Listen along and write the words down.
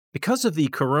Because of the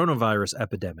coronavirus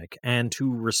epidemic and to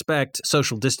respect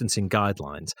social distancing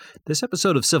guidelines, this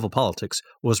episode of Civil Politics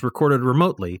was recorded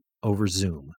remotely over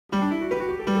Zoom.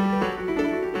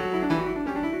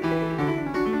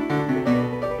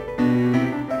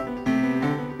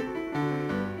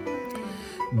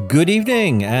 Good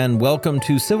evening and welcome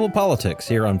to Civil Politics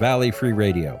here on Valley Free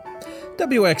Radio.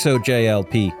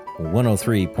 WXOJLP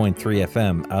 103.3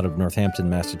 FM out of Northampton,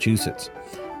 Massachusetts.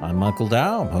 I'm Michael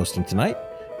Dow, I'm hosting tonight.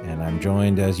 And I'm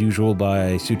joined, as usual,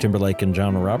 by Sue Timberlake and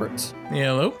John Roberts. Yeah,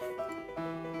 hello.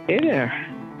 Hey there.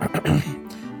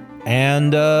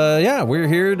 And, we're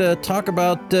here to talk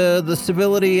about the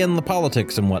civility and the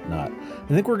politics and whatnot. I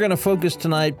think we're going to focus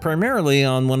tonight primarily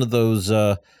on one of those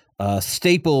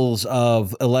staples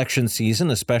of election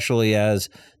season, especially as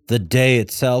the day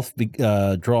itself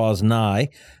draws nigh,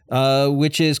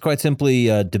 which is quite simply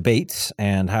debates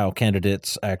and how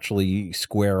candidates actually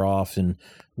square off in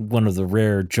one of the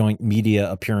rare joint media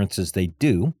appearances they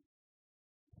do.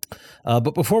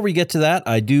 But before we get to that,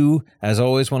 I do, as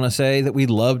always, want to say that we'd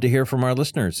love to hear from our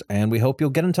listeners, and we hope you'll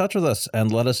get in touch with us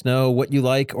and let us know what you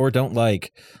like or don't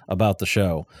like about the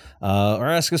show, or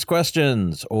ask us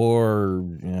questions, or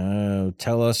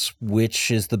tell us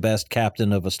which is the best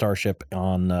captain of a starship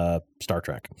on Star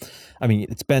Trek. I mean,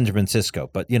 it's Benjamin Sisko,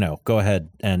 but, go ahead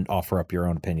and offer up your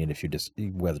own opinion if you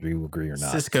whether you agree or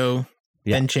not. Sisko,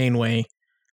 then Janeway,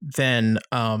 then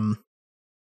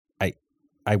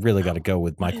I really got to go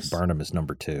with Michael Burnham as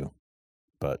number 2.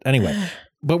 But anyway,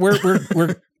 but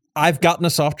we're I've gotten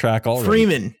us off track already.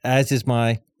 Freeman, as is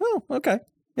my okay.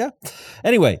 Yeah.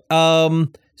 Anyway,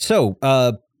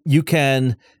 so you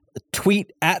can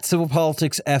tweet at Civil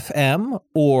Politics FM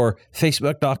or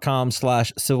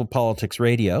Facebook.com/Civil Politics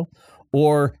Radio,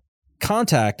 or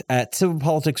contact at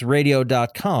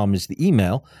civilpoliticsradio.com is the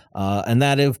email. And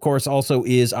that, of course, also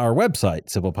is our website,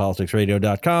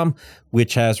 civilpoliticsradio.com,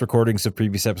 which has recordings of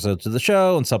previous episodes of the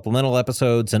show and supplemental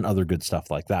episodes and other good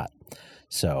stuff like that.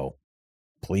 So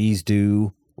please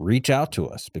do reach out to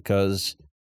us because,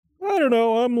 I don't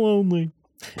know, I'm lonely.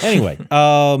 Anyway,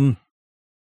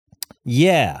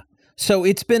 yeah. So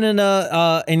it's been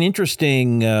an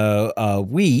interesting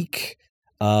week.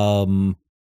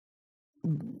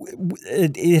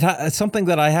 It's something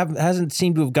that hasn't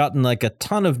seemed to have gotten like a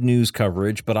ton of news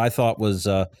coverage, but I thought was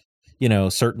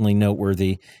certainly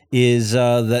noteworthy is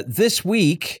that this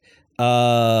week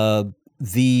the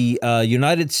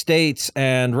United States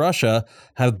and Russia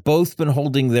have both been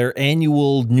holding their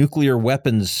annual nuclear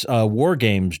weapons war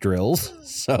games drills.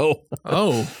 So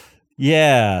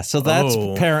yeah, so that's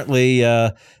apparently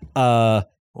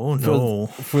oh no!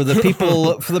 For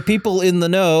the people in the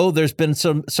know, there's been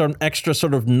some extra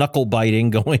sort of knuckle biting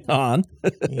going on.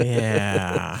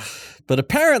 Yeah, but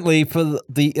apparently for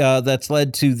the that's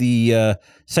led to the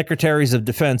secretaries of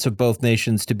defense of both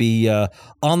nations to be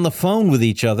on the phone with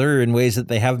each other in ways that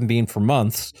they haven't been for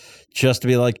months, just to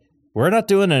be like, we're not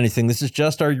doing anything. This is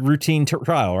just our routine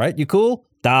trial, right? You cool?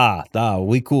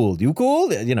 We cool. You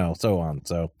cool? So on.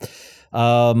 So, it's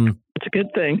a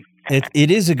good thing.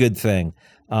 It is a good thing.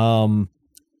 One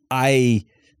of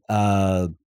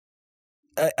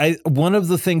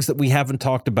the things that we haven't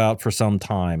talked about for some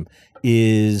time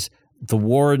is the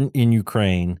war in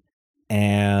Ukraine,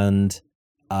 and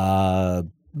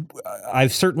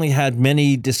I've certainly had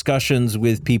many discussions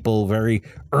with people very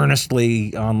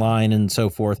earnestly online and so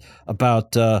forth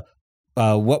about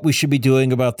what we should be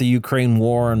doing about the Ukraine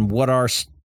war and what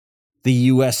the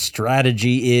U.S.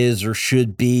 strategy is or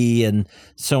should be, and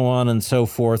so on and so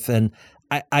forth. And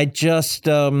I just,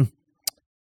 in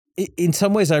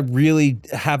some ways, I really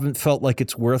haven't felt like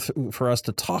it's worth for us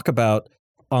to talk about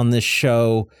on this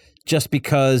show, just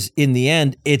because in the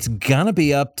end, it's gonna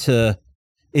be up to,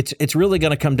 it's really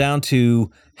gonna come down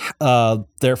to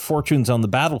their fortunes on the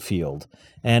battlefield.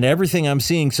 And everything I'm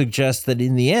seeing suggests that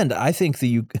in the end, I think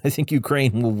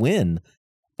Ukraine will win.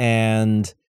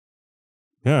 And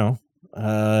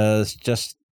it's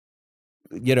just,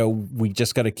 we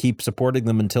just got to keep supporting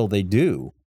them until they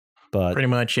do. But pretty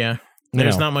much, yeah.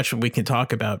 There's not much we can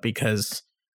talk about because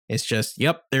it's just,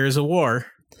 there is a war.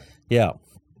 Yeah.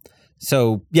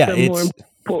 So, yeah. More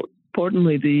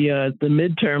importantly, the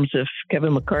midterms, if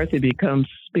Kevin McCarthy becomes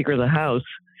Speaker of the House,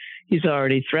 he's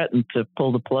already threatened to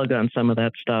pull the plug on some of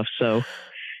that stuff. So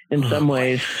in some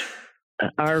ways,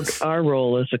 our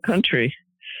role as a country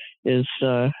is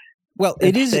at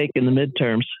stake in the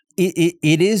midterms.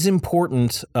 It is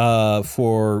important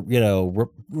for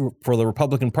the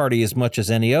Republican Party as much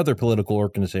as any other political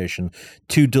organization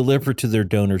to deliver to their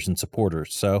donors and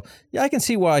supporters. So yeah, I can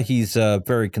see why he's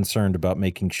very concerned about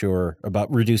making sure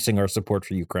about reducing our support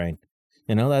for Ukraine.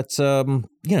 That's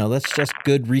that's just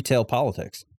good retail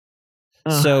politics.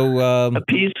 So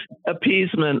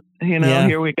appeasement, yeah.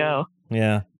 Here we go.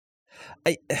 Yeah.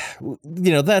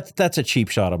 That's a cheap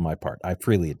shot on my part. I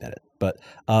freely admit it. But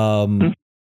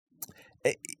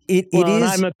it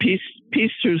is. I'm a peace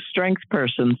through strength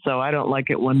person, so I don't like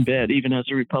it one bit. Even as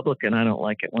a Republican, I don't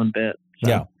like it one bit. So.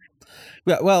 Yeah.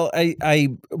 Well,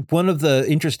 I one of the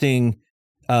interesting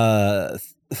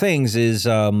things is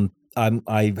there's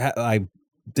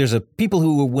people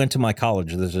who went to my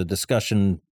college. There's a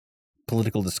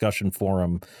political discussion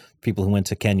forum, people who went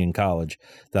to Kenyon College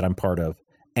that I'm part of.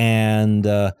 And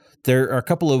there are a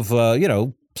couple of,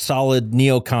 solid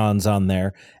neocons on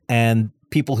there, and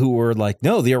people who were like,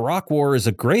 no, the Iraq War is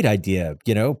a great idea.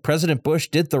 President Bush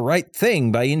did the right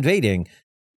thing by invading.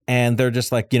 And they're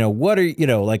just like, what are,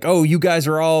 oh, you guys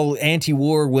are all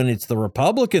anti-war when it's the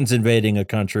Republicans invading a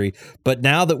country. But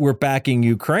now that we're backing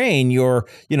Ukraine,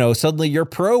 suddenly you're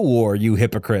pro-war, you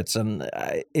hypocrites. And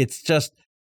it's just,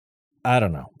 I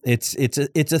don't know. It's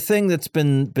a thing that's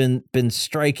been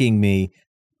striking me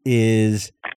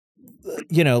is,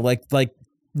 like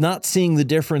not seeing the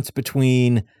difference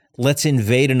between let's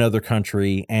invade another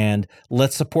country and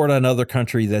let's support another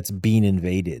country that's being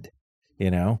invaded.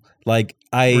 Like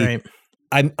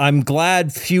I'm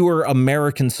glad fewer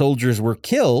American soldiers were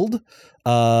killed.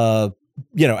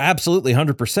 Absolutely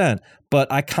 100%.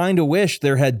 But I kind of wish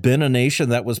there had been a nation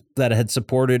that had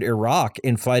supported Iraq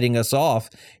in fighting us off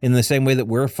in the same way that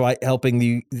we're helping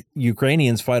the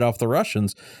Ukrainians fight off the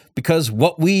Russians, because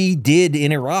what we did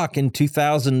in Iraq in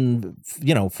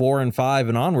 2004 and 5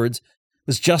 and onwards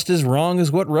was just as wrong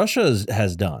as what Russia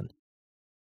has done.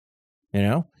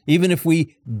 Even if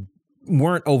we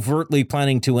weren't overtly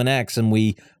planning to annex and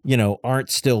we, aren't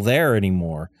still there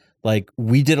anymore, like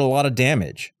we did a lot of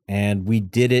damage, and we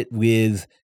did it with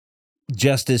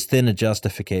just as thin a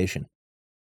justification.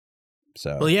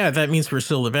 So, well, yeah, that means we're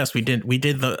still the best. We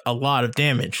did a lot of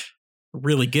damage. We're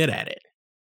really good at it.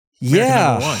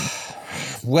 Yeah.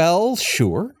 Well,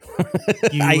 sure.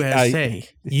 USA.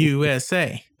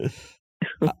 USA.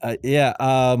 Yeah.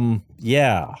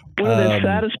 Yeah. One of the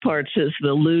saddest parts is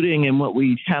the looting and what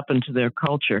we happened to their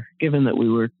culture, given that we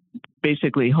were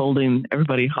basically holding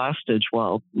everybody hostage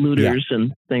while looters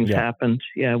and things happened.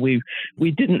 Yeah, we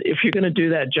didn't. If you're going to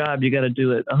do that job, you got to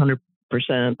do it 100%.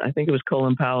 I think it was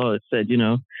Colin Powell that said, you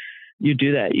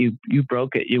do that, you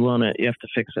broke it, you own it, you have to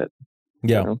fix it.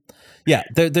 Yeah, yeah.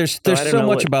 There's so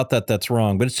much about that that's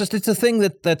wrong, but it's a thing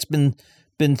that's been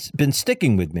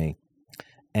sticking with me,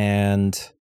 and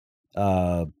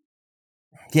Putin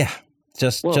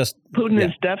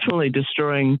is definitely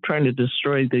trying to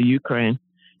destroy the Ukraine.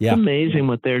 Yeah. It's amazing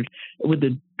with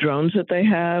the drones that they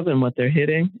have and what they're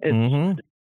hitting.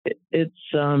 It's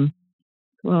the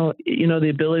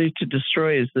ability to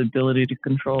destroy is the ability to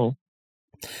control.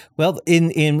 Well,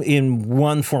 in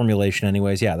one formulation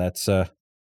anyways, yeah, that's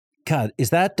God, is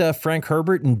that Frank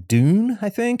Herbert in Dune, I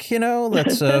think,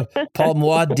 that's Paul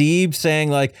Muad'Dib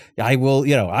saying like, I will,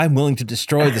 I'm willing to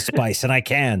destroy the spice and I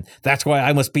can. That's why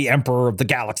I must be emperor of the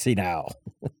galaxy now.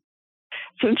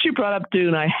 Since you brought up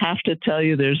Dune, I have to tell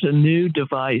you there's a new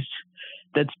device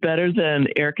that's better than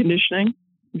air conditioning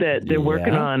that they're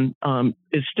working on.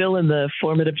 It's still in the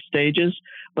formative stages,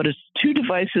 but it's two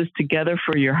devices together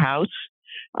for your house.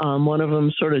 One of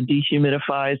them sort of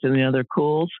dehumidifies and the other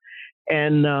cools.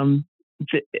 And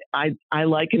I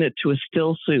liken it to a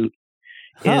still suit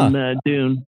in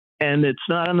Dune. And it's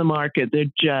not on the market. They're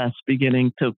just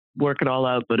beginning to work it all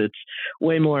out, but it's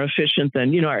way more efficient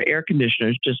than, our air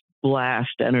conditioners just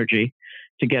blast energy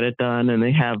to get it done. And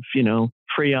they have,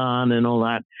 Freon and all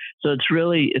that. So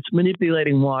it's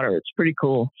manipulating water. It's pretty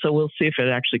cool. So we'll see if it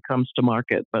actually comes to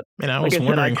market. But I was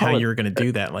wondering how you were going to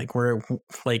do that. Like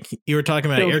you were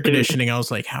talking about air conditioning. I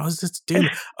was like, how is this doing?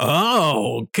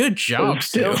 Oh, good job,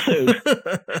 Stu.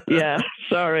 Yeah,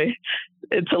 sorry.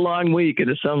 It's a long week and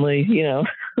it's only,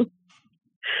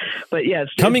 but yeah,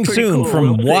 it's coming soon cool.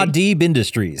 from Muad'Dib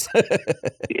Industries.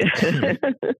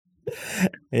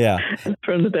 Yeah.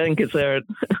 From the Ben Gazzard.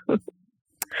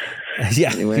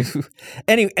 Yeah.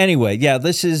 Anyway, yeah,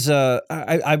 this is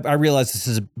I realize this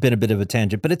has been a bit of a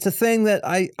tangent, but it's a thing that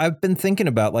I've been thinking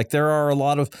about. Like there are a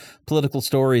lot of political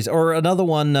stories, or another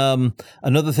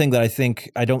thing that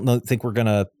I don't think we're going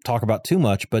to talk about too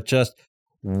much, but just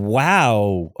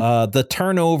wow, the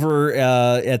turnover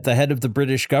at the head of the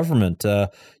British government.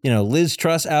 Liz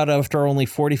Truss out after only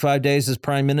 45 days as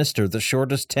prime minister, the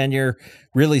shortest tenure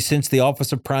really since the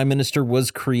office of prime minister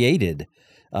was created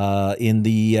in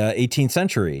the 18th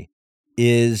century,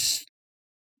 is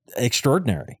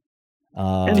extraordinary.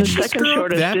 And the second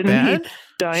shortest, didn't he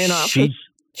die in office?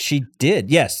 She did.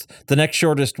 Yes, the next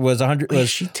shortest was 100. Was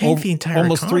she tanked the entire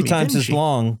almost economy, 3 times as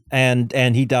long,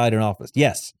 and he died in office.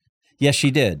 Yes,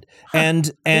 she did.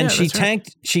 And she tanked.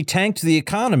 Right. She tanked the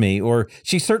economy, or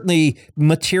she certainly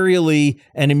materially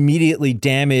and immediately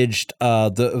damaged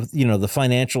the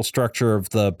financial structure of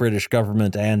the British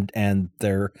government and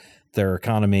their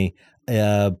economy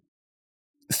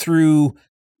through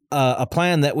a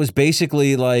plan that was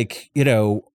basically like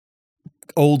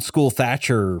old school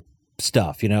Thatcher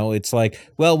stuff. It's like,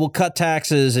 well, we'll cut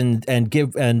taxes and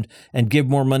give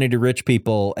more money to rich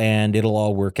people and it'll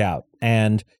all work out.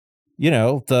 And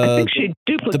I think she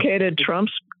duplicated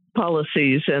Trump's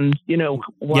policies, and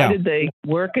why did they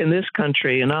work in this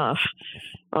country enough?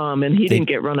 And he didn't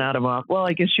get run out of office. Well,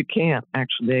 I guess you can't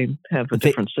actually. They have a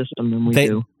different system than we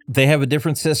do. They have a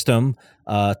different system.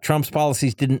 Trump's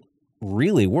policies didn't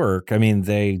really work. I mean,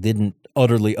 they didn't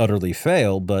utterly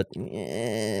fail, but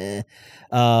and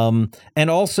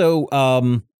also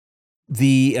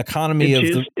the economy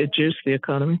it juiced the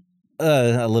economy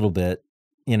a little bit,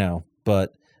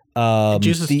 but it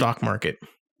juiced the stock market.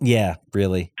 Yeah,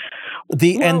 really.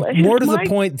 More to the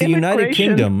point, the United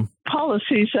Kingdom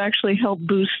policies actually helped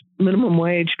boost minimum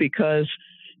wage because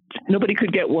nobody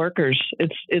could get workers.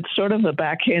 It's sort of a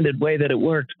backhanded way that it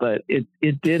worked, but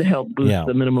it did help boost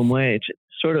the minimum wage. It's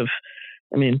sort of,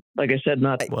 I mean, like I said,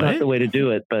 not the way to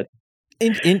do it, but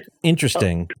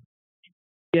interesting.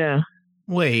 Yeah.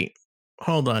 Wait,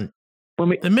 hold on.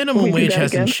 The minimum wage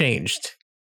hasn't changed.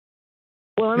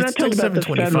 Well, I'm not talking about the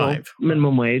federal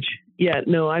minimum wage. Yeah,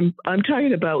 no, I'm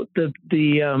talking about the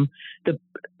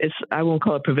I won't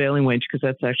call it prevailing wage because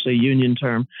that's actually a union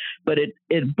term, but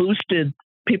it boosted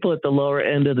people at the lower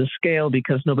end of the scale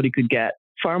because nobody could get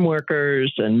farm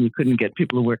workers and you couldn't get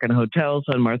people who work in hotels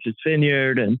on Martha's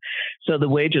Vineyard, and so the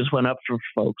wages went up for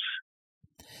folks.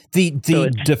 The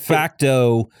de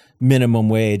facto minimum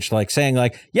wage, like saying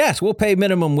yes, we'll pay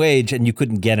minimum wage, and you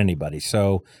couldn't get anybody.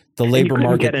 So the labor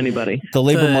market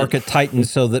tightened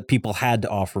so that people had to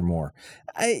offer more.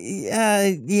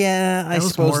 I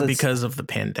suppose more because of the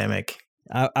pandemic.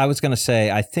 I was going to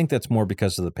say, I think that's more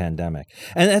because of the pandemic,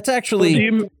 and that's actually. Do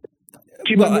you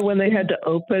remember when they had to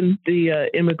open the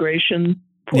immigration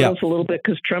portals a little bit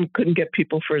because Trump couldn't get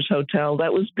people for his hotel?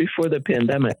 That was before the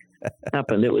pandemic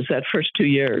happened. It was that first 2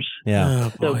 years. Yeah.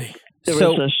 Oh, boy.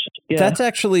 That's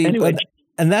actually, anyway.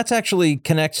 And that's actually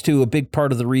connects to a big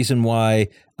part of the reason why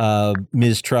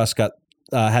Ms. Truss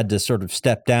had to sort of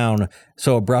step down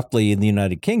so abruptly in the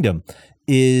United Kingdom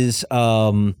is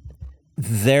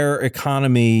their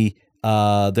economy,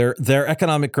 their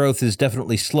economic growth is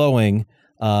definitely slowing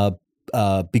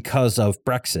because of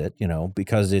Brexit,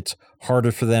 because it's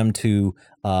harder for them to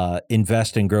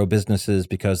invest and grow businesses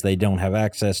because they don't have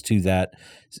access to that,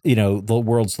 the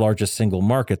world's largest single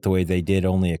market the way they did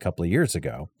only a couple of years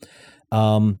ago.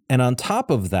 And on top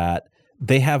of that,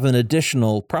 they have an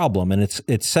additional problem, and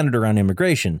it's centered around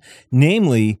immigration,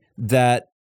 namely that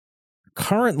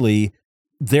currently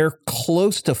they're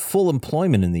close to full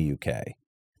employment in the UK.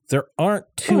 There aren't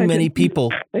too many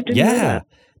people. Yeah.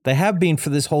 They have been for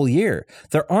this whole year.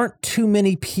 There aren't too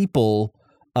many people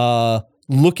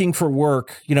looking for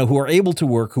work, who are able to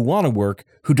work, who want to work,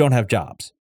 who don't have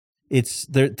jobs.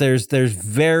 There's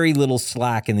very little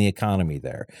slack in the economy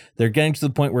there. They're getting to the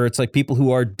point where it's like people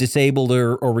who are disabled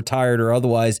or retired or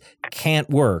otherwise can't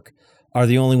work are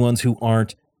the only ones who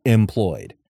aren't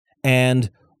employed. And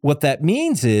what that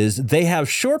means is they have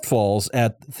shortfalls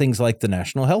at things like the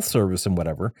National Health Service and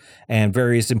whatever, and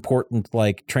various important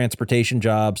like transportation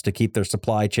jobs to keep their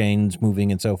supply chains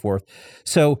moving and so forth.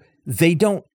 So they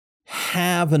don't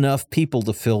have enough people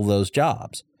to fill those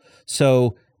jobs.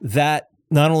 So that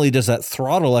not only does that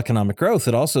throttle economic growth,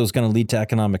 it also is going to lead to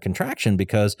economic contraction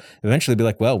because eventually be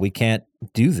like, well, we can't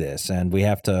do this and we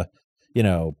have to,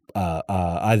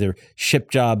 either ship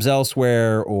jobs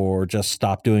elsewhere or just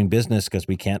stop doing business because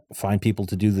we can't find people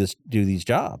to do these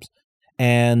jobs.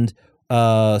 And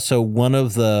so one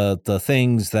of the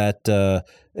things that,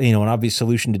 an obvious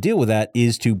solution to deal with that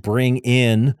is to bring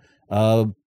in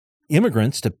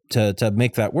immigrants to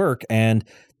make that work. And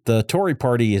the Tory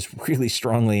party is really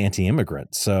strongly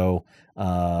anti-immigrant. So,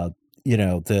 the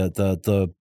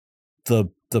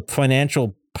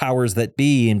financial powers that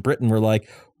be in Britain were like,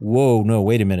 whoa, no,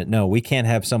 wait a minute. No, we can't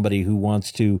have somebody who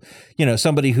wants to,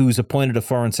 somebody who's appointed a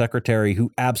foreign secretary who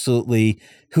absolutely,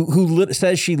 who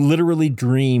says she literally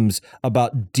dreams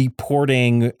about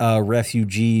deporting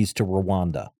refugees to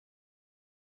Rwanda.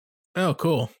 Oh,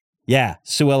 cool. Yeah,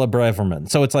 Suella Braverman.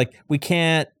 So it's like we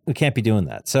can't be doing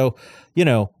that. So,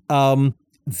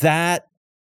 that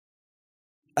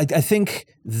I think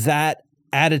that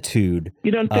attitude.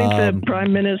 You don't think the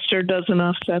prime minister doesn't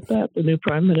offset that? The new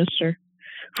prime minister.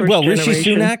 Rishi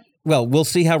Sunak. Well, we'll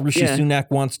see how Rishi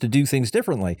Sunak wants to do things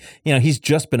differently. He's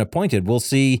just been appointed. We'll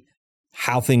see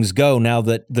how things go now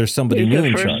that there's somebody new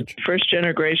in charge. First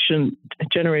generation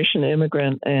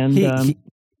immigrant, and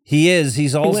he is.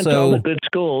 He's also went to all the good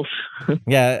schools.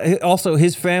 Yeah. Also,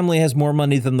 his family has more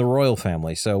money than the royal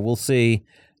family, so we'll see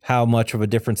how much of a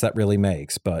difference that really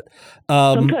makes. But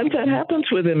sometimes that happens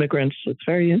with immigrants. It's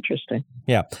very interesting.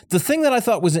 Yeah. The thing that I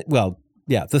thought was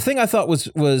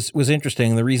was interesting,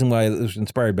 and the reason why I was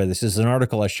inspired by this is an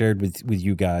article I shared with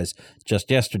you guys just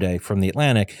yesterday from The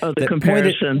Atlantic. Oh, the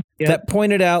comparison. That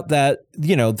pointed out that,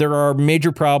 there are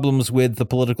major problems with the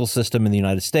political system in the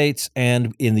United States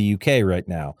and in the UK right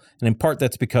now. And in part,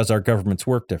 that's because our governments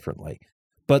work differently.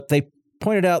 But they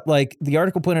pointed out, the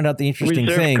article pointed out the interesting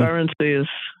thing. Reserve currency is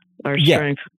our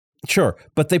strength. Sure.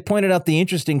 But they pointed out the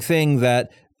interesting thing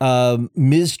that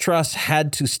Ms. Truss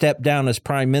had to step down as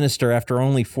prime minister after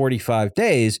only 45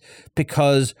 days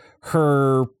because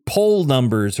her poll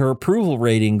numbers, her approval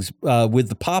ratings with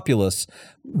the populace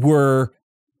were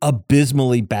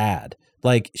abysmally bad.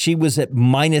 She was at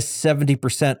minus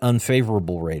 70%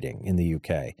 unfavorable rating in the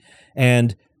UK,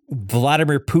 and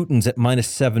Vladimir Putin's at minus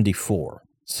 74.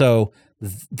 So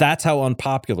that's how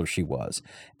unpopular she was.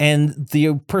 And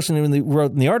the person who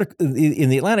wrote in the article in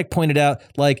The Atlantic pointed out,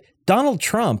 Donald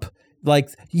Trump,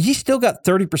 he still got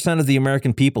 30% of the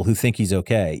American people who think he's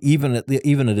okay, even at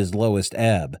his lowest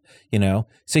ebb,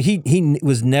 So he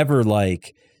was never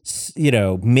maybe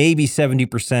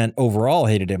 70% overall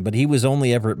hated him, but he was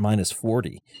only ever at minus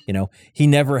 40. He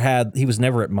was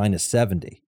never at minus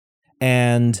 70.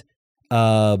 And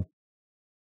our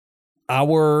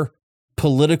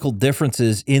political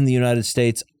differences in the United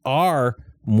States are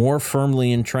more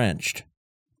firmly entrenched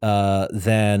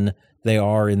than they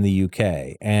are in the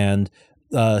UK. And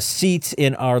seats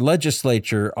in our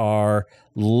legislature are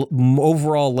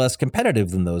overall less competitive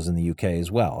than those in the UK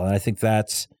as well. And I think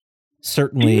that's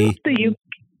certainly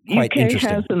quite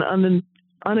interesting. UK has an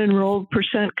unenrolled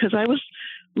percent, because I was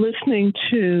listening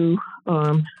to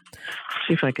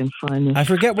see if I can find this. I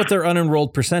forget what their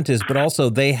unenrolled percent is, but also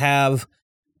they have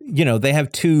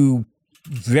two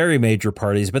very major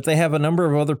parties, but they have a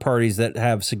number of other parties that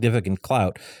have significant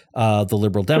clout. The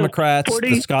Liberal Democrats,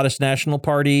 the Scottish National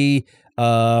Party,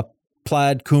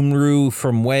 Plaid Cymru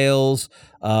from Wales,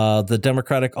 the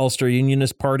Democratic Ulster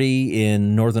Unionist Party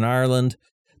in Northern Ireland.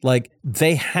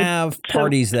 They have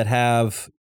parties that have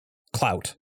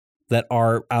clout that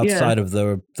are outside of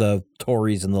the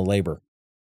Tories and the Labour.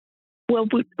 Well,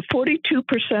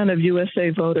 42% of USA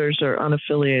voters are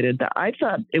unaffiliated. I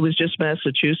thought it was just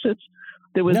Massachusetts.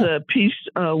 There was a piece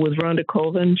with Rhonda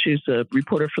Colvin. She's a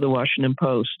reporter for the Washington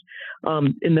Post.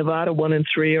 In Nevada, 1 in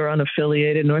 3 are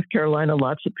unaffiliated. North Carolina,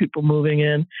 lots of people moving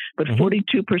in. But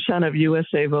 42% of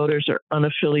USA voters are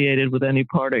unaffiliated with any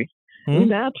party.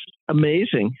 And that's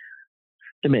amazing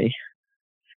to me.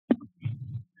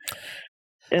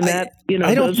 And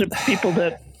those are people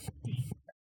that...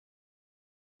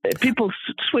 People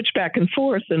switch back and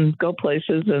forth and go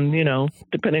places, and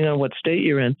depending on what state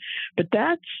you're in. But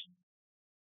that's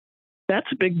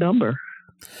a big number.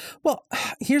 Well,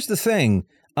 here's the thing.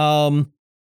 I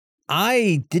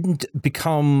didn't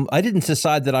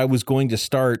decide that I was going to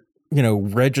start,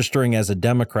 registering as a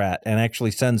Democrat and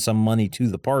actually send some money to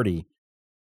the party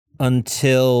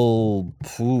until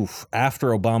after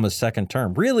Obama's second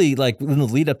term. Really, in the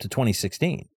lead up to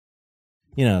 2016.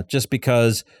 Just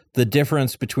because the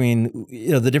difference between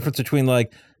Hillary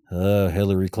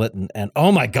Clinton and,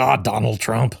 oh my God, Donald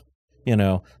Trump,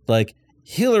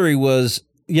 Hillary was,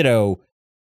 Hillary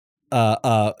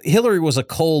was a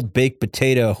cold baked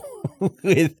potato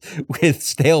with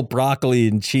stale broccoli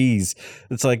and cheese.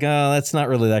 It's that's not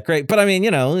really that great. But I mean,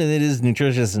 it is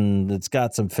nutritious and it's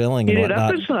got some filling and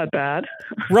whatnot. It's not bad.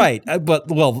 Right. But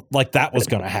that was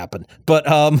going to happen. But,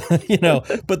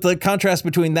 but the contrast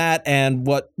between that and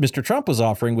what Mr. Trump was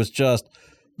offering was just,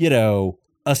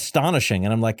 astonishing.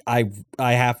 And I'm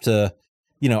I have to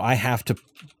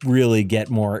really get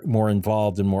more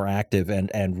involved and more active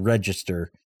and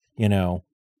register,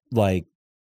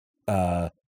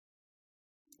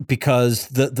 because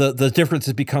the difference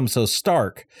has become so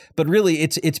stark. But really,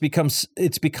 it's become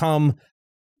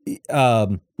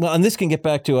well, and this can get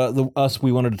back to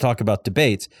we wanted to talk about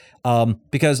debates,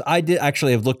 because I did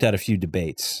actually have looked at a few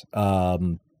debates,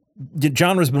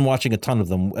 John has been watching a ton of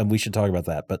them, and we should talk about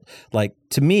that. But like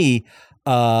to me,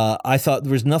 I thought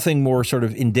there was nothing more sort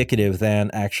of indicative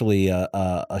than actually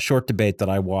a short debate that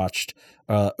I watched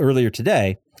earlier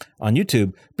today on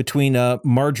YouTube between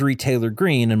Marjorie Taylor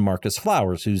Greene and Marcus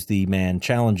Flowers, who's the man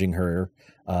challenging her.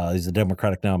 He's the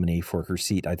Democratic nominee for her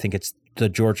seat. I think it's the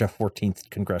Georgia 14th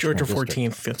Congressional Georgia District.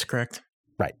 14th, that's correct.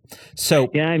 Right. So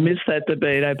yeah, I missed that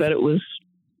debate. I bet it was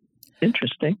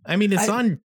interesting. I mean, it's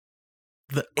online.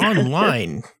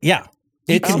 Yeah.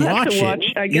 I'll have to watch.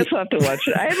 I guess I'll have to watch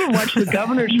it. I haven't watched the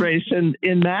governor's race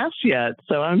in Mass yet,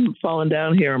 so I'm falling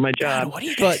down here on my job. God, what are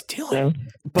you guys doing? So,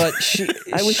 but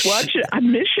I was watching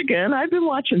Michigan. I've been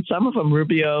watching some of them.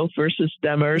 Rubio versus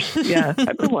Demers. Yeah,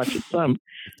 I've been watching some,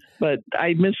 but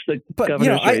I missed the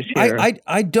governor's race here.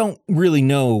 I don't really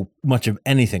know much of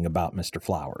anything about Mr.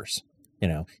 Flowers. You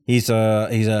know, he's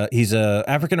a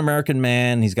African American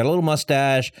man. He's got a little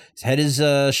mustache. His head is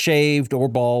shaved or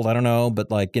bald. I don't know,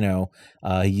 but like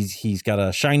he's got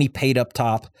a shiny pate up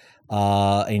top,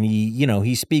 and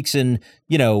he speaks in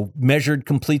measured,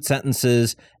 complete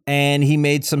sentences. And he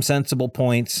made some sensible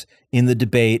points in the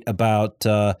debate about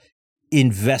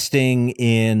investing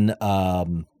in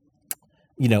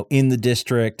in the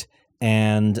district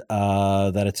and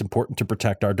that it's important to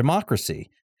protect our democracy.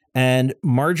 And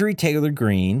Marjorie Taylor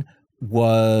Greene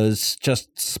was just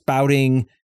spouting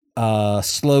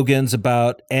slogans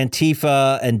about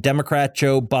Antifa and Democrat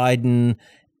Joe Biden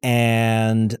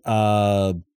and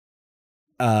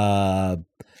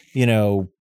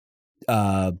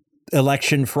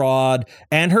election fraud.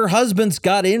 And her husband's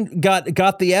got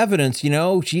the evidence.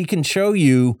 She can show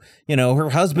you. Her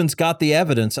husband's got the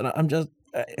evidence, and I'm just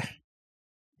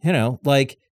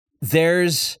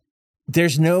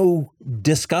there's no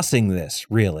discussing this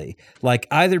really. Like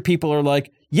either people are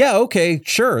like, yeah, okay,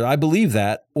 sure, I believe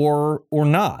that, or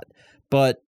not.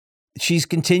 But she's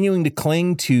continuing to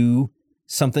cling to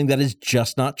something that is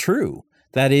just not true.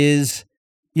 That is,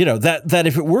 that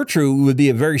if it were true, it would be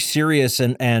a very serious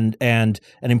and an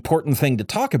important thing to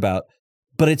talk about.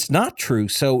 But it's not true,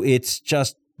 so it's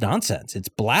just nonsense. It's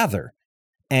blather.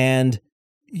 And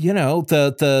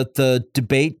the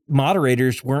debate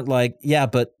moderators weren't like, yeah,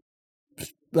 but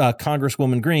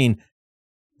Congresswoman Greene,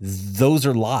 those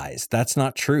are lies. That's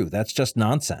not true. That's just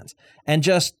nonsense. And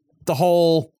just the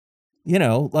whole,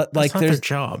 That's not their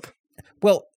job.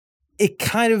 Well, it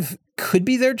kind of could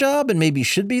be their job and maybe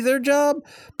should be their job,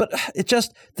 but it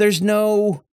just, there's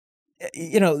no,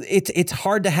 it's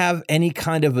hard to have any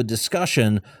kind of a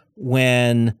discussion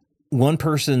when one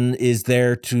person is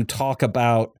there to talk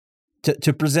about,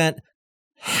 to present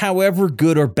however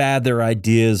good or bad their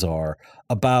ideas are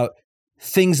about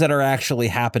things that are actually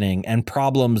happening and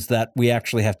problems that we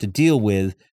actually have to deal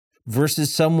with,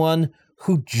 versus someone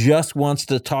who just wants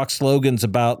to talk slogans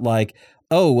about like,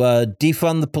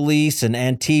 defund the police and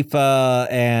Antifa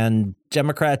and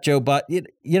Democrat Joe Biden,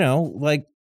 like.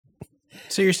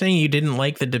 So you're saying you didn't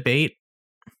like the debate?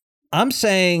 I'm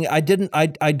saying I didn't.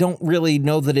 I don't really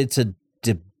know that it's a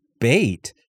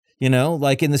debate.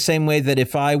 Like in the same way that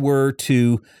if I were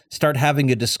to start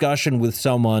having a discussion with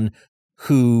someone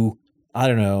who, I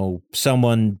don't know,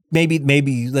 someone,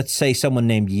 maybe let's say someone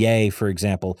named Ye, for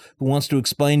example, who wants to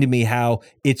explain to me how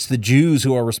it's the Jews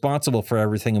who are responsible for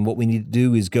everything and what we need to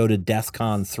do is go to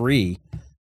DEFCON 3.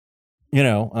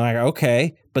 I'm like,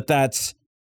 okay, but that's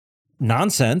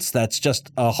nonsense. That's just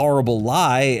a horrible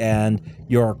lie, and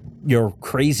you're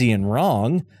crazy and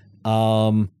wrong.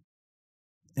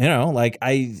 There's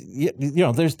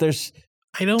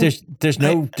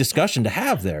no discussion to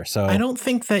have there. So I don't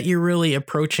think that you're really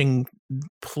approaching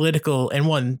political,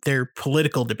 and they're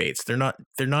political debates. They're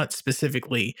not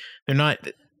specifically. These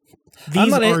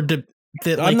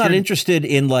I'm not interested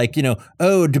in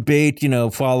debate,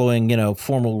 following,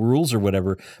 formal rules or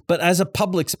whatever. But as a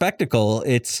public spectacle,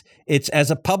 it's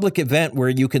as a public event where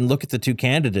you can look at the two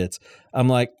candidates. I'm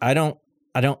like, how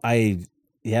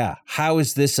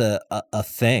is this a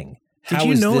thing? Did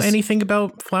you know anything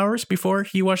about Flowers before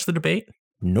you watched the debate?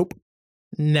 Nope.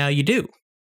 Now you do.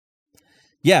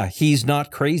 Yeah, he's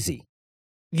not crazy.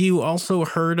 You also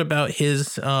heard about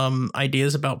his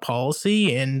ideas about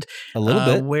policy and a little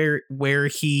bit where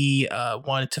he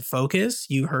wanted to focus.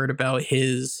 You heard about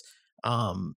his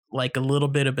a little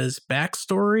bit of his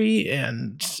backstory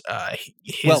and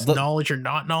his knowledge or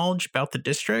not knowledge about the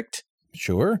district.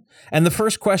 Sure. And the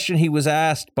first question he was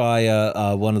asked by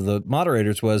one of the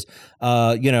moderators was,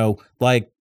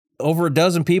 over a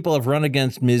dozen people have run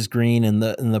against Ms. Green in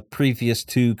the previous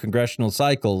 2 congressional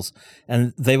cycles,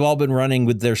 and they've all been running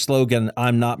with their slogan,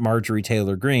 "I'm not Marjorie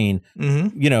Taylor Greene,"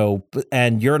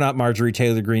 and you're not Marjorie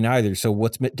Taylor Greene either. So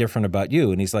what's different about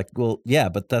you? And he's like, well, yeah,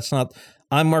 but that's not.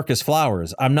 I'm Marcus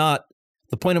Flowers. I'm not.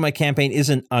 The point of my campaign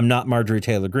isn't I'm not Marjorie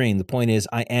Taylor Greene. The point is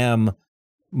I am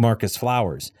Marcus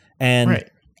Flowers, and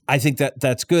I think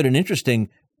that's good and interesting.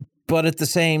 But at the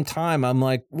same time, I'm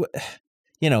like,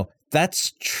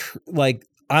 that's like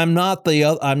I'm not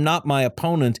my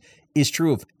opponent is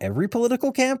true of every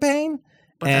political campaign.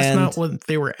 But that's not what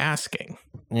they were asking.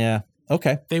 Yeah.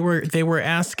 Okay. They were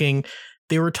asking.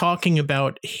 They were talking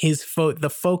about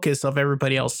the focus of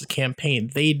everybody else's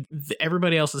campaign.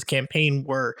 Everybody else's campaign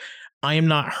were, I am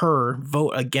not her,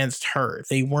 vote against her.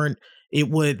 They weren't.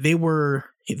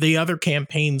 The other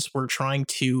campaigns were trying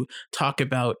to talk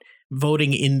about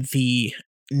voting in the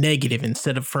negative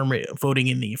instead of voting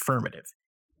in the affirmative.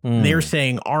 They're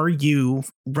saying, are you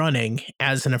running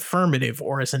as an affirmative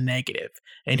or as a negative?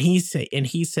 And he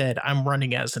said, I'm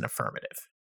running as an affirmative.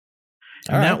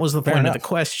 And that was the point of the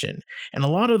question. And a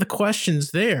lot of the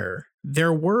questions there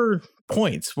were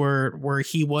points where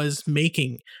he was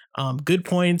making good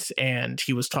points, and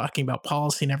he was talking about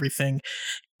policy and everything.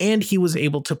 And he was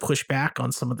able to push back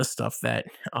on some of the stuff that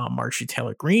Marjorie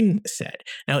Taylor Greene said.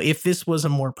 Now, if this was a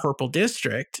more purple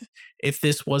district, if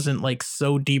this wasn't like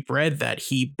so deep red that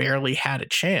he barely had a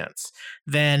chance,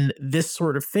 then this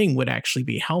sort of thing would actually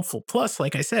be helpful. Plus,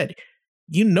 like I said,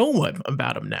 you know what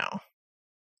about him now.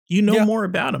 You know more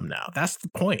about him now. That's the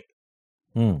point.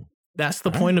 That's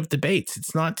the point of debates.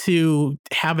 It's not to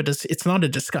have it's not a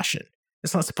discussion.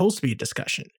 It's not supposed to be a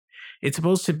discussion. It's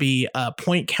supposed to be a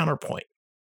point counterpoint.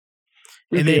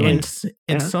 And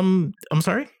some, I'm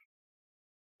sorry?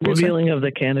 Revealing of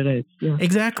the candidates. Yeah.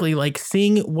 Exactly. Like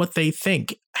seeing what they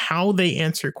think, how they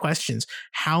answer questions,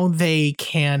 how they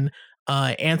can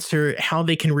answer, how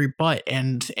they can rebut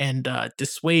and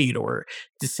dissuade or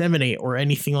disseminate or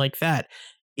anything like that.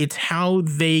 It's how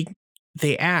they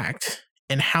act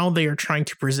and how they are trying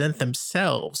to present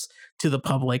themselves to the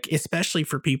public, especially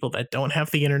for people that don't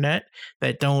have the internet,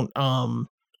 that don't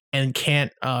and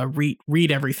can't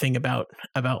read everything about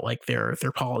like their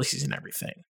policies and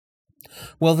everything.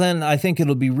 Well, then I think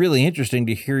it'll be really interesting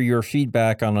to hear your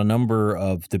feedback on a number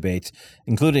of debates,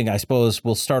 including, I suppose,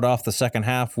 we'll start off the second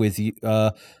half with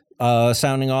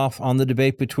sounding off on the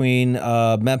debate between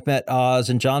Mehmet Oz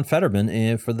and John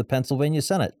Fetterman for the Pennsylvania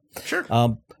Senate. Sure.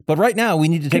 But right now, we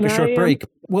need to take a short break.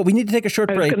 Well, we need to take a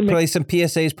short break, play some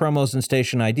PSAs, promos, and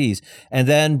station IDs, and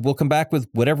then we'll come back with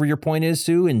whatever your point is,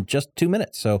 Sue, in just 2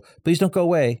 minutes. So please don't go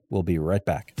away. We'll be right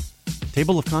back.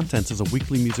 Table of Contents is a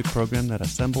weekly music program that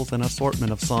assembles an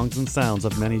assortment of songs and sounds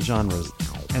of many genres,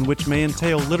 and which may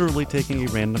entail literally taking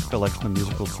a random collection of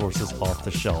musical sources off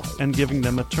the shelf and giving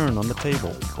them a turn on the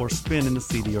table or spin in the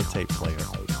CD or tape player.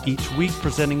 Each week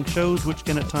presenting shows which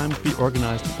can at times be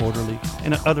organized and orderly,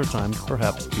 and at other times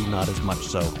perhaps be not as much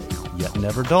so, yet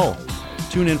never dull.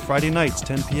 Tune in Friday nights,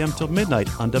 10 p.m. till midnight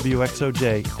on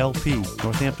WXOJ LP,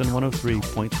 Northampton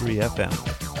 103.3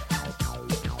 FM.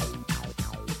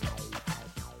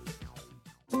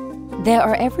 There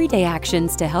are everyday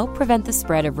actions to help prevent the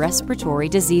spread of respiratory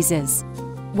diseases.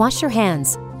 Wash your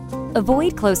hands.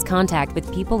 Avoid close contact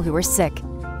with people who are sick.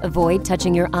 Avoid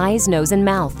touching your eyes, nose, and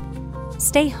mouth.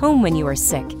 Stay home when you are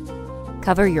sick.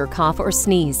 Cover your cough or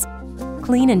sneeze.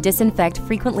 Clean and disinfect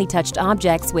frequently touched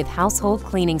objects with household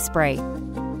cleaning spray.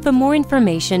 For more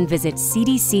information, visit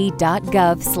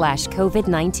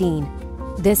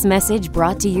cdc.gov/COVID-19. This message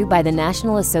brought to you by the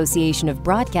National Association of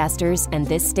Broadcasters and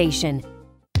this station.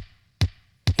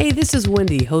 Hey, this is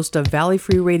Wendy, host of Valley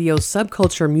Free Radio's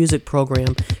Subculture Music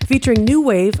Program, featuring new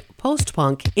wave,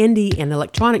 post-punk, indie, and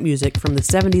electronic music from the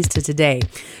 70s to today.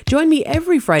 Join me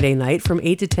every Friday night from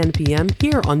 8 to 10 p.m.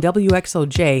 here on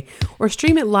WXOJ, or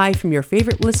stream it live from your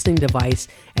favorite listening device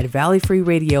at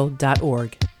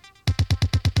valleyfreeradio.org.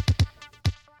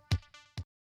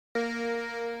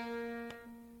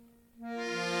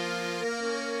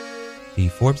 The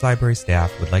Forbes Library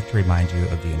staff would like to remind you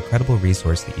of the incredible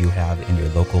resource that you have in your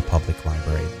local public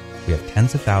library. We have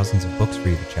tens of thousands of books for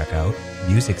you to check out,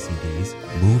 music CDs,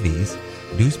 movies,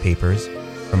 newspapers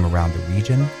from around the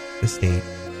region, the state,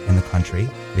 and the country.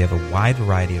 We have a wide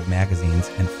variety of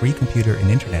magazines and free computer and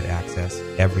internet access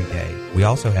every day. We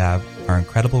also have our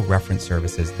incredible reference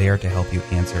services there to help you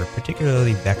answer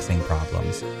particularly vexing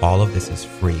problems. All of this is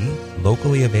free,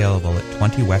 locally available at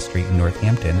 20 West Street in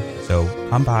Northampton, so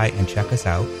come by and check us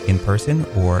out in person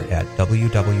or at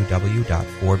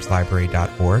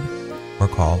www.forbeslibrary.org or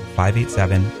call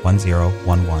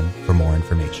 587-1011 for more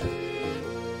information.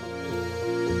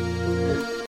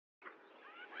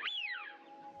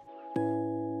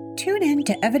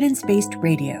 to Evidence-Based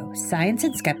Radio, science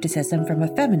and skepticism from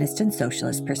a feminist and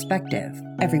socialist perspective.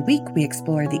 Every week, we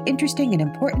explore the interesting and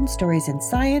important stories in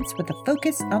science with a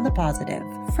focus on the positive.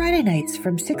 Friday nights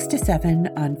from 6 to 7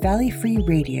 on Valley Free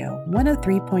Radio,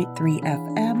 103.3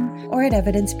 FM, or at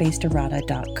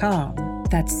evidencebasederrata.com.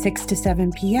 That's 6 to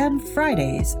 7 p.m.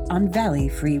 Fridays on Valley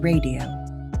Free Radio.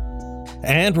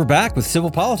 And we're back with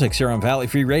Civil Politics here on Valley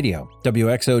Free Radio,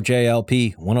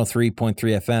 WXOJLP 103.3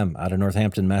 FM out of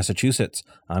Northampton, Massachusetts.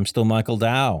 I'm still Michael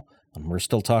Dow, and we're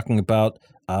still talking about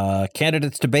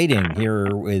candidates debating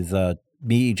here with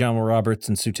me, John Roberts,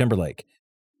 and Sue Timberlake.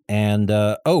 And,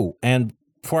 and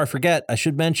before I forget, I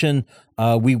should mention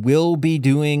we will be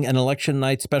doing an election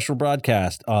night special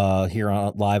broadcast here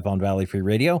live on Valley Free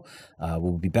Radio.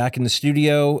 We'll be back in the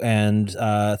studio, and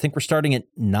I think we're starting at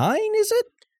 9, is it?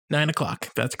 9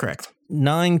 o'clock. That's correct.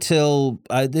 9 till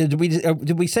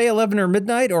did we say 11 or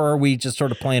midnight, or are we just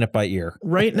sort of playing it by ear?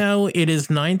 Right now it is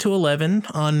 9 to 11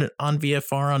 on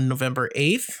VFR on November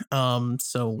 8th.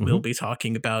 So we'll be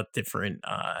talking about different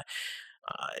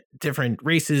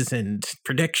races and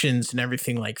predictions and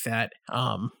everything like that.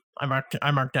 I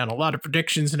marked down a lot of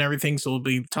predictions and everything, so we'll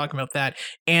be talking about that.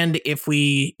 And if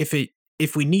we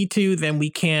need to, then we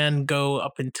can go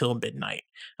up until midnight.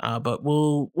 But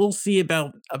we'll see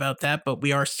about that. But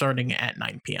we are starting at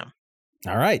 9 p.m.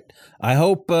 All right. I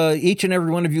hope each and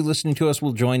every one of you listening to us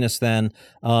will join us then.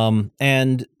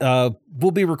 And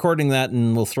we'll be recording that,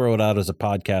 and we'll throw it out as a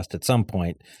podcast at some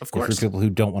point. Of course. For people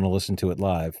who don't want to listen to it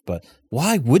live. But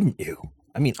why wouldn't you?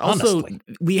 I mean, also, honestly.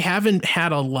 We haven't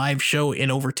had a live show in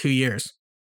over 2 years.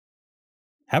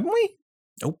 Haven't we?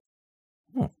 Nope.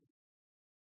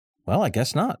 Well, I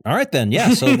guess not. All right, then.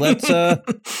 Yeah. So let's, yeah.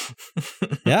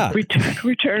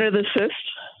 Return of the Fist.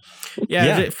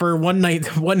 Yeah, for one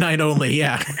night only.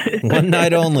 Yeah. One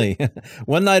night only.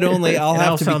 One night only. I'll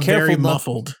have to be careful. Very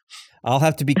muffled. I'll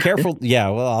have to be careful. Yeah.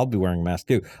 Well, I'll be wearing a mask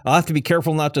too. I'll have to be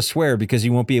careful not to swear, because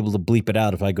you won't be able to bleep it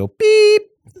out if I go beep.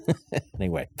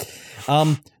 Anyway.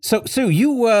 So Sue,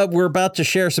 you were about to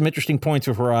share some interesting points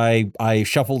before I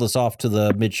shuffled us off to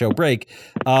the mid-show break.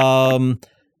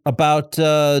 About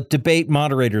debate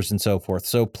moderators and so forth.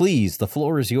 So please, the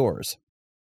floor is yours.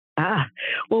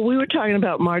 Well, we were talking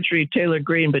about Marjorie Taylor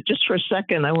Greene, but just for a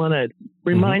second, I want to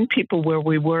remind people where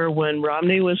we were when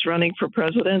Romney was running for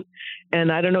president.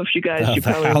 And I don't know if you guys, you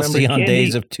probably remember Halcyon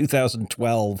days of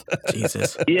 2012.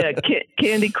 Jesus. Yeah,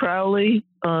 Candy Crowley.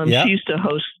 She used to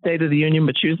host State of the Union,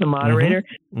 but she was the moderator.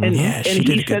 And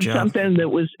he said something that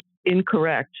was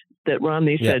incorrect. That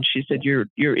Romney said. She said,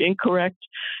 you're incorrect,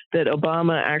 that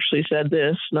Obama actually said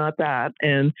this, not that.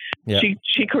 And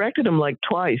she corrected him like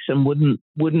twice and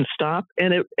wouldn't stop.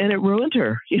 And it ruined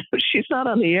her. She's not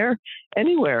on the air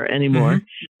anywhere anymore.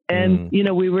 And,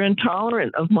 we were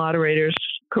intolerant of moderators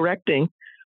correcting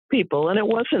people. And it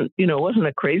wasn't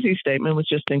a crazy statement. It was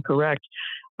just incorrect.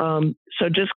 So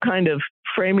just kind of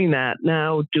framing that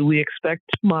now, do we expect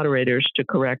moderators to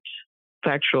correct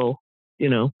factual,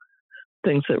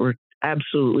 things that were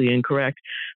absolutely incorrect?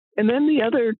 And then the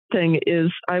other thing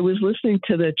is, I was listening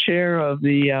to the chair of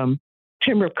the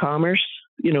Chamber of Commerce,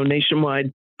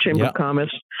 nationwide Chamber of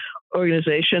Commerce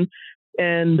organization,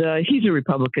 and he's a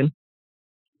Republican.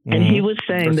 And he was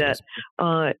saying that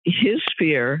his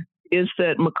fear is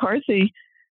that McCarthy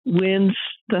wins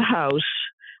the House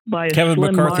by a Kevin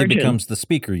slim McCarthy margin. becomes the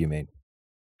speaker, you mean?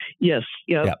 Yes.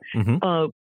 Yeah.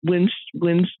 Wins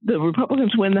the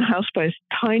Republicans win the House by a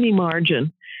tiny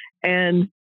margin, and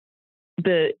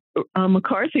the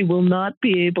McCarthy will not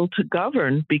be able to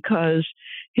govern because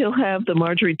he'll have the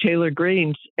Marjorie Taylor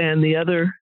Greenes and the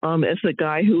other, as the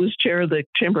guy who was chair of the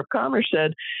Chamber of Commerce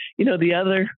said, the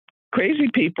other crazy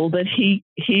people that he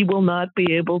will not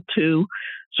be able to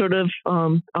sort of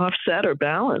offset or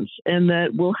balance, and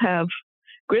that we'll have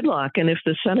gridlock. And if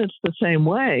the Senate's the same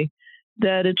way,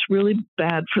 that it's really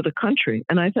bad for the country.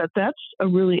 And I thought that's a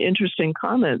really interesting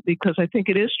comment, because I think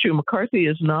it is true. McCarthy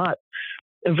is not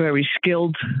a very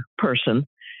skilled person.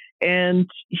 And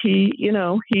he,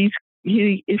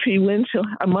 if he wins,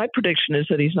 my prediction is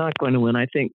that he's not going to win. I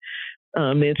think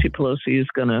Nancy Pelosi is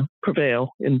going to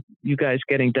prevail in you guys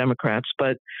getting Democrats.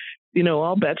 But,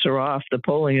 all bets are off. The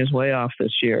polling is way off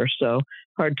this year. So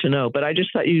hard to know. But I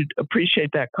just thought you'd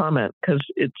appreciate that comment, because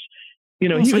it's, he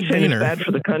was saying it's bad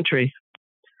for the country.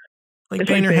 Like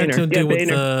Boehner had to do with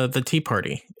the Tea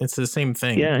Party. It's the same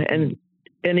thing. Yeah, and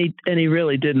he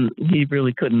really didn't. He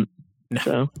really couldn't. No.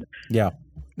 So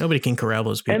nobody can corral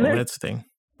those people. That's the thing.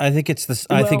 I think it's this.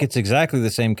 I think it's exactly the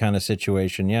same kind of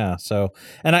situation. Yeah. So,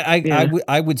 and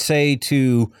I would say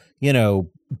to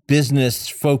business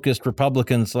focused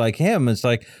Republicans like him, it's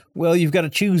like, well, you've got to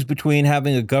choose between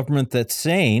having a government that's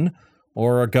sane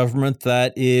or a government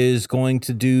that is going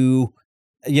to do,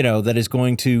 that is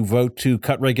going to vote to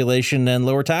cut regulation and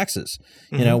lower taxes?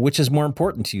 Which is more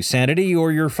important to you, sanity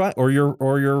or your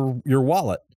your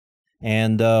wallet?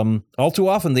 And all too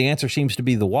often, the answer seems to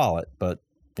be the wallet. But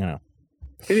have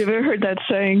you ever heard that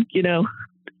saying?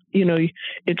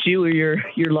 It's you or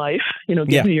your life.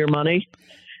 Give me your money,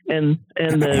 and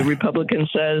the Republican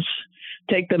says,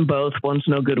 take them both. One's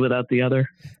no good without the other.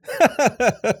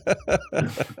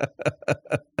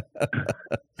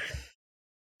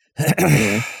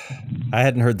 I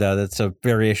hadn't heard that. That's a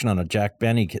variation on a Jack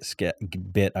Benny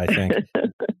bit, I think.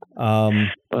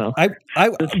 Well,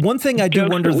 one thing I do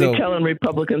wonder, though, we tell in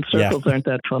Republican circles aren't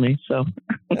that funny. So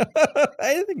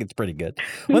I think it's pretty good.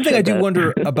 One thing I do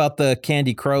wonder about the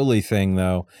Candy Crowley thing,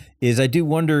 though, is I do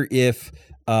wonder if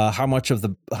how much of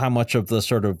the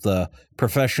sort of the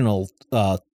professional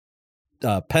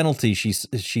penalty she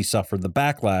suffered, the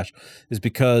backlash, is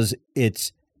because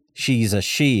she's a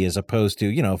she, as opposed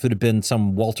to, if it had been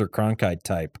some Walter Cronkite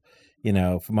type,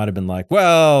 if it might have been like,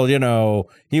 well,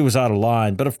 he was out of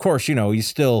line, but of course, he's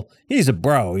a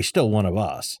bro. He's still one of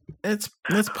us. That's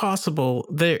possible.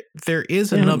 There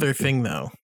is another thing,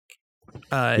 though.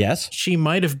 Yes, she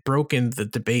might have broken the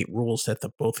debate rules that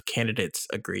both candidates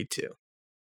agreed to.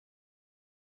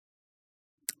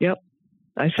 Yep.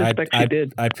 I suspect she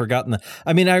did. I'd forgotten that.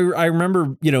 I mean, I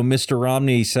remember, Mr.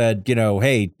 Romney said,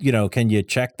 hey, can you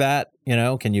check that?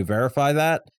 Can you verify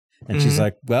that? And she's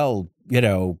like, well,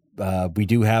 we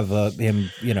do have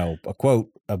him, a quote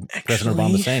of President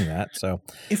Obama saying that. So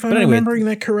if I'm remembering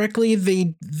that correctly,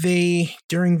 they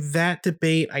during that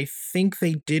debate, I think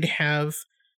they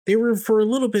were for a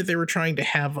little bit, they were trying to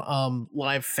have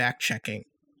live fact checking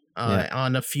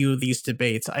on a few of these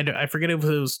debates. I forget if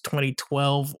it was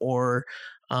 2012 or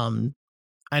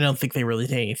I don't think they really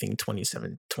did anything in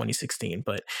 2016,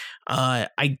 but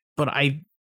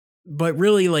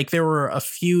really, like, there were a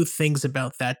few things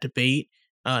about that debate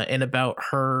and about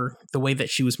the way that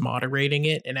she was moderating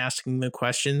it and asking the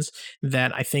questions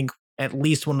that I think at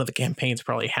least one of the campaigns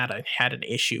probably had an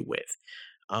issue with.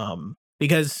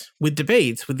 Because with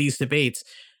these debates,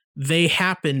 they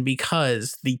happen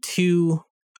because the two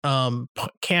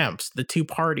camps, the two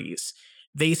parties,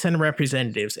 they send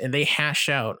representatives and they hash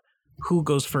out who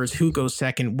goes first, who goes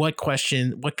second, what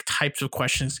types of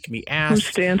questions can be asked,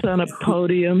 who stands on a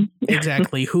podium,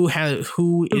 exactly, who stands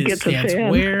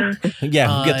where, who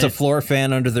gets a floor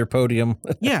fan under their podium,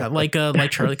 like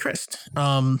Charlie Crist.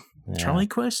 Charlie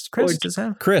Crist is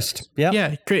that Crist?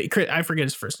 Yeah. I forget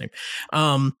his first name.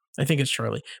 I think it's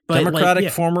Charlie. But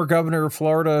Democratic former governor of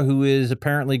Florida, who is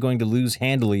apparently going to lose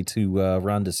handily to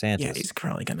Ron DeSantis. Yeah, he's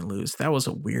probably going to lose. That was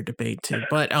a weird debate too.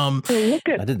 But look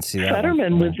at I didn't see that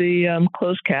Fetterman with the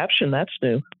closed caption. That's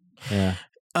new. Yeah.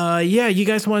 You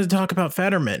guys wanted to talk about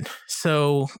Fetterman.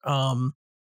 So,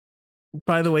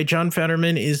 by the way, John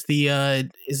Fetterman is the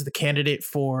candidate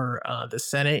for the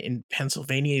Senate in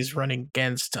Pennsylvania. He's running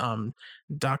against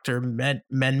Dr.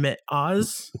 Mehmet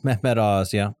Oz. Mehmet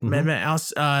Oz, yeah. Mm-hmm.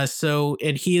 Mehmet Oz.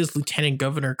 And he is lieutenant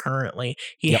governor currently.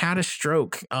 He had a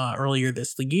stroke earlier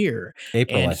this year,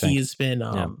 April, and I think. he has been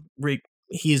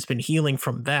he's been healing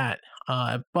from that.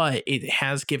 But it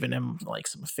has given him like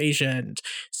some aphasia and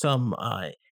some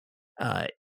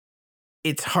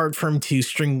it's hard for him to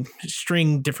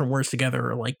string different words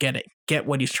together or like get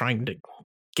what he's trying to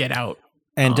get out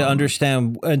and to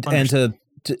understand and to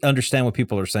understand what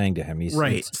people are saying to him. He's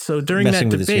so during that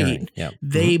debate,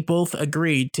 they Mm-hmm. both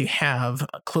agreed to have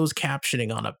closed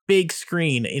captioning on a big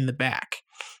screen in the back,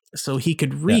 so he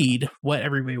could read what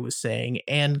everybody was saying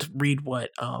and read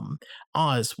what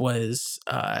Oz was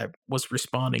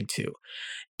responding to.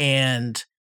 And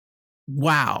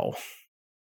wow,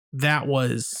 that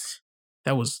was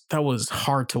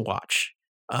hard to watch.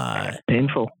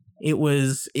 Painful. It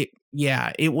was the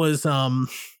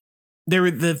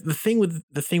thing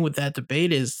with that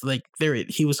debate is like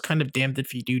he was kind of damned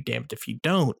if you do, damned if you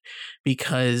don't,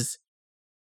 because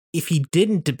if he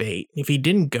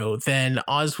didn't go, then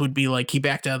Oz would be like, he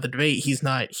backed out of the debate. He's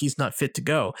not fit to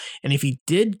go. And if he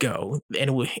did go,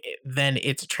 then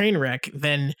it's a train wreck.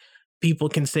 Then people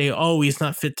can say, oh, he's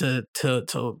not fit to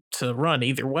run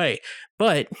either way.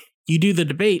 But you do the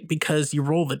debate because you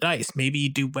roll the dice. Maybe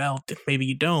you do well, maybe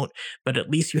you don't, but at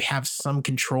least you have some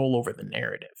control over the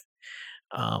narrative,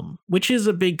 which is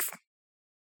a big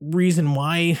reason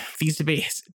why these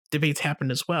debates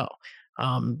happen as well.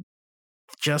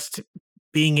 Just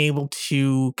being able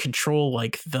to control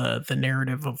like the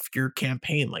narrative of your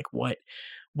campaign, like what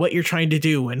you're trying to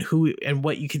do and who and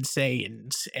what you can say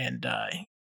and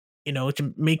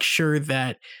to make sure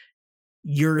that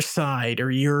your side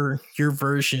or your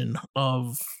version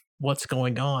of what's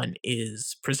going on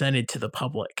is presented to the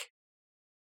public.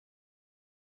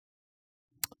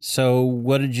 So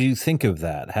what did you think of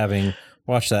that, having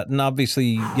watched that? And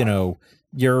obviously,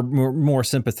 you're more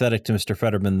sympathetic to Mr.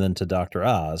 Fetterman than to Dr.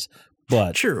 Oz,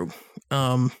 but true.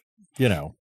 That's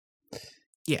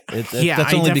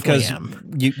only because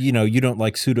you don't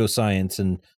like pseudoscience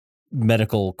and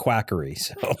medical quackery.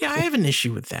 So yeah, I have an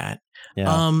issue with that.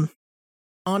 Yeah.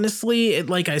 Honestly,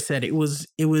 like I said, it was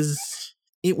a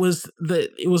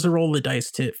roll of the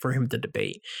dice for him to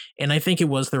debate, and I think it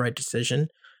was the right decision.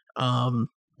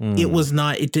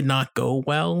 It did not go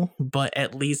well, but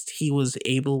at least he was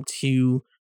able to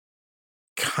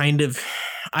kind of,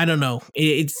 I don't know.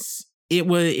 It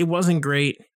wasn't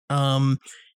great.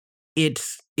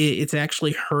 It's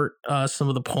actually hurt some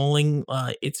of the polling.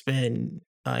 It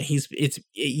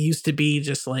used to be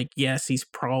just like, yes,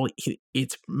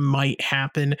 it might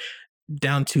happen,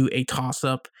 down to a toss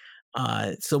up.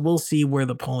 So we'll see where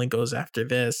the polling goes after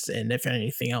this, and if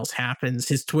anything else happens.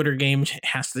 His Twitter game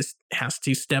has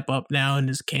to step up now, and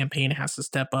his campaign has to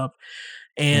step up.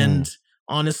 And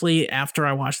honestly, after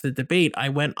I watched the debate, I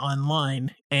went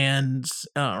online and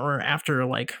or after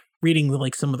like reading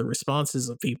like some of the responses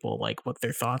of people, like what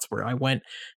their thoughts were, I went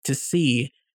to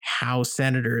see how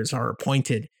senators are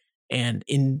appointed, and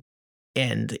in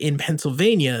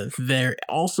Pennsylvania, they're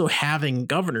also having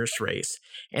governor's race,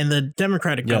 and the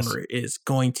Democratic governor is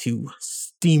going to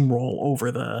steamroll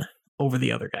over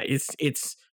the other guy.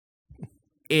 It's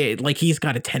like he's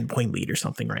got a 10-point lead or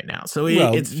something right now. So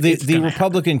the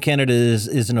Republican candidate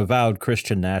is an avowed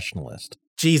Christian nationalist.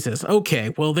 Jesus.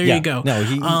 Okay. Well, there you go. No,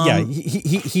 he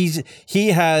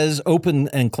has open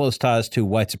and close ties to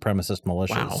white supremacist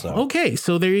militias. Wow. So. Okay.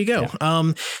 So there you go.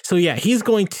 Yeah. He's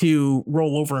going to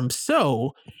roll over him.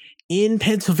 So in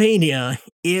Pennsylvania,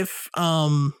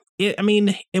 and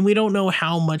we don't know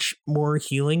how much more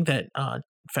healing that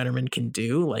Fetterman can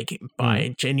do. Like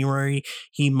by January,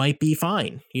 he might be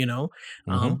fine,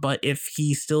 but if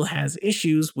he still has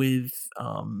issues with,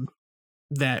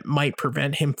 that might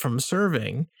prevent him from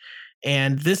serving.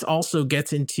 And this also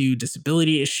gets into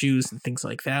disability issues and things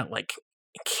like that. Like,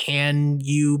 can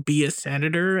you be a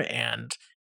senator and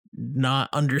not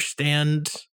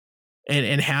understand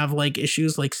and have like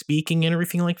issues like speaking and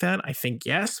everything like that? I think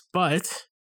yes. But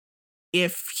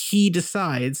if he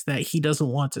decides that he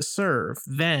doesn't want to serve,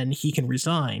 then he can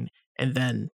resign. And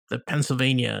then the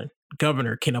Pennsylvania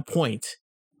governor can appoint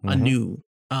a new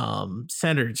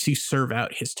senator to serve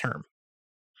out his term.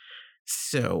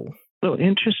 So,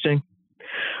 interesting.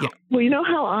 Yeah. Well, you know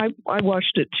how I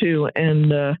watched it too,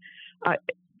 and the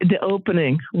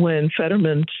opening when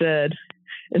Fetterman said,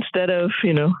 instead of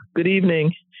good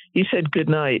evening, he said good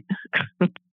night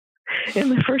in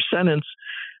the first sentence,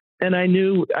 and I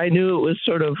knew it was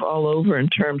sort of all over in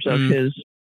terms of his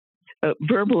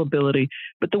verbal ability.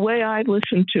 But the way I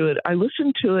listened to it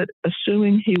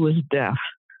assuming he was deaf.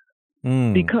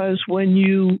 Because when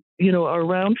you are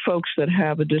around folks that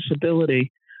have a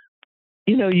disability,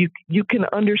 you can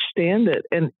understand it,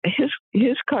 and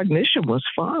his cognition was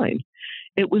fine.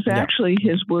 It was actually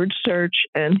his word search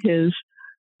and his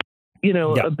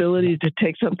ability to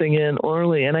take something in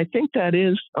orally, and I think that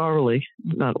is orally,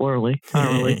 not orally.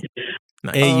 AURALLY.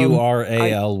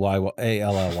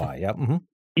 Yep. Mm-hmm.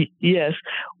 Yes.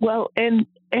 Well, and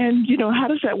how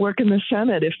does that work in the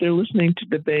Senate if they're listening to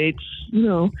debates?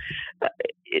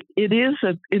 It is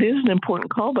an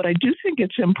important call, but I do think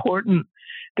it's important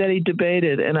that he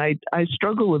debated, and I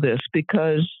struggle with this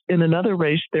because in another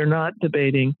race they're not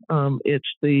debating. It's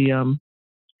the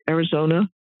Arizona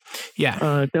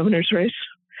governor's race,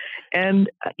 and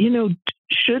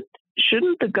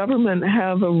shouldn't the government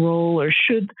have a role, or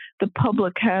should the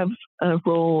public have a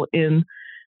role in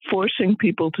forcing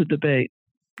people to debate?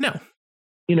 No.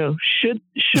 Shouldn't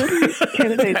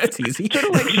candidates That's easy. sort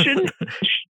of like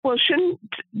shouldn't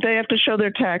they have to show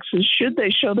their taxes? Should they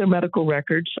show their medical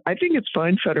records? I think it's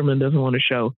fine Fetterman doesn't want to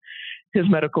show his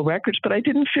medical records, but I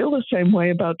didn't feel the same way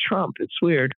about Trump. It's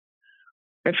weird.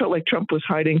 I felt like Trump was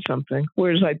hiding something,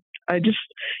 whereas I just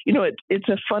it's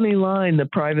a funny line, the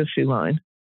privacy line.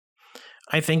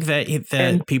 I think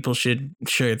that people should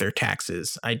share their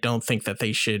taxes. I don't think that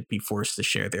they should be forced to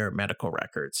share their medical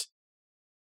records.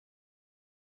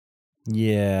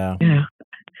 Yeah. I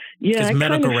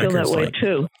medical kind of feel that way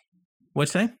too.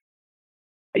 What's that?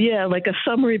 Yeah, like a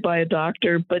summary by a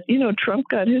doctor, but Trump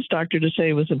got his doctor to say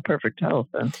he was in perfect health.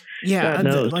 Yeah, God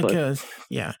knows,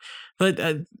 but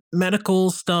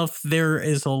medical stuff, there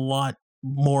is a lot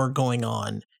more going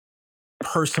on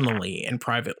personally and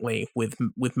privately with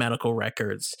medical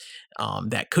records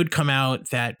that could come out,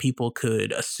 that people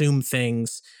could assume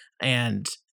things, and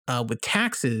with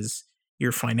taxes,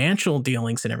 your financial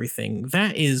dealings and everything,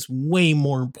 that is way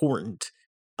more important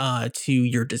to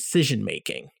your decision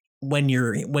making when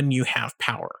you have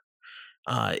power,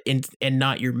 and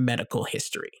not your medical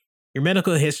history. Your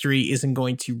medical history isn't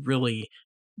going to really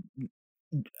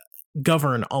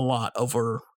govern a lot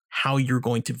over how you're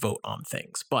going to vote on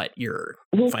things, but your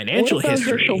financial what about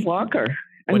history. Herschel Walker?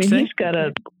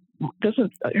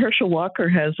 Herschel Walker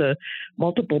has a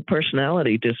multiple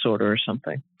personality disorder or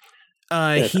something.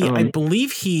 I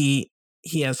believe he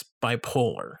has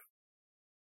bipolar.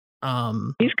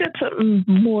 He's got something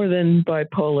more than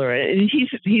bipolar.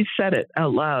 He's said it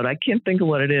out loud. I can't think of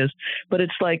what it is, but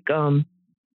it's like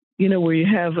where you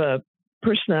have a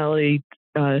personality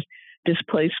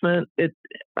displacement.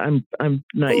 I'm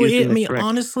not using the correct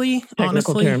honestly,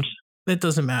 terms. That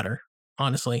doesn't matter.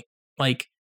 Honestly, like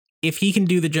if he can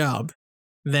do the job,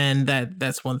 then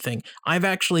that's one thing. I've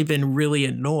actually been really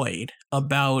annoyed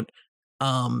about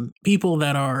people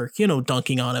that are,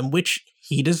 dunking on him, which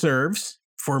he deserves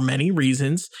for many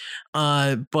reasons,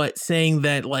 but saying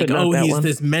that like, he's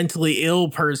this mentally ill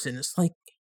person. It's like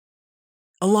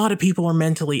a lot of people are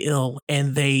mentally ill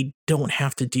and they don't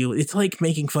have to deal. It's like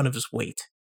making fun of his weight.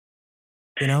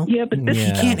 Yeah, but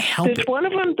he can't help it. One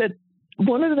of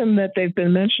them that they've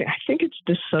been mentioning, I think it's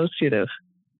dissociative.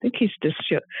 I think he's it's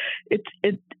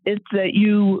that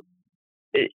you.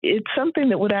 It's something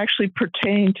that would actually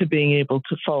pertain to being able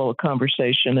to follow a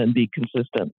conversation and be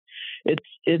consistent.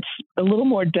 It's a little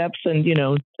more depth than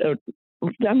there's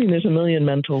a million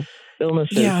mental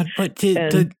illnesses. Yeah, but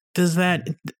does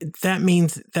that mean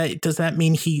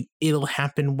it'll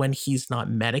happen when he's not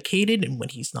medicated and when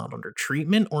he's not under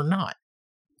treatment or not?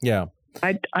 Yeah.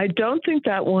 I don't think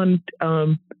that one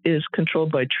is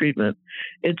controlled by treatment.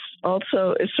 It's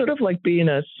sort of like being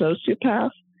a sociopath.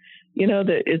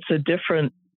 That it's a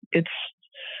different.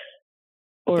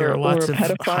 There are lots of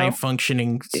high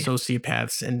functioning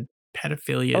sociopaths, and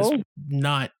pedophilia is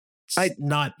not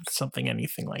something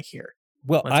anything like here.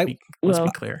 Well, let's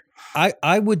be clear.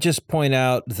 I would just point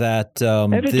out that I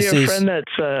have a dear friend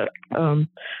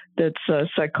that's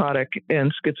psychotic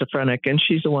and schizophrenic, and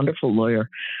she's a wonderful lawyer.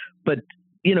 But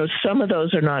some of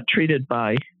those are not treated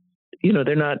by,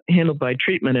 they're not handled by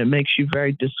treatment. It makes you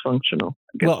very dysfunctional.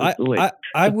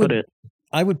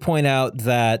 I would point out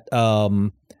that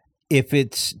if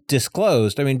it's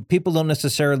disclosed, I mean, people don't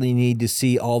necessarily need to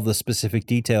see all the specific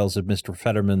details of Mr.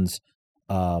 Fetterman's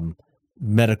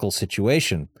medical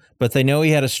situation, but they know he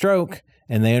had a stroke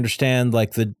and they understand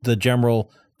like the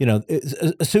general,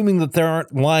 assuming that there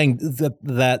aren't lying,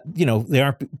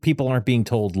 people aren't being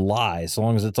told lies, as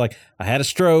long as it's like, I had a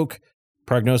stroke,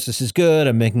 prognosis is good,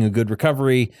 I'm making a good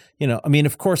recovery.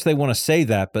 Of course they want to say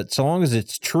that, but so long as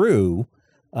it's true,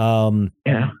 I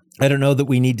don't know that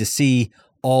we need to see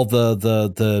all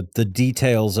the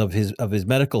details of his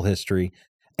medical history.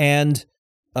 And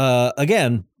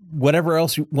again, whatever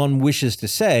else one wishes to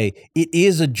say, it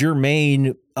is a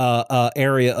germane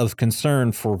area of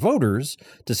concern for voters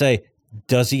to say,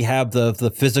 does he have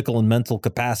the physical and mental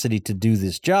capacity to do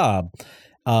this job?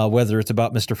 Whether it's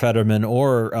about Mr. Fetterman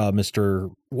or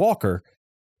Mr. Walker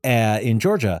in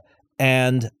Georgia.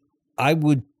 And I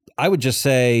would just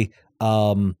say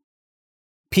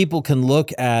people can look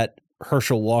at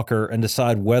Herschel Walker and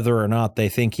decide whether or not they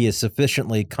think he is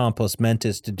sufficiently compos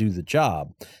mentis to do the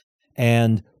job.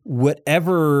 And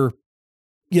whatever,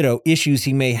 issues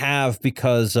he may have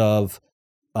because of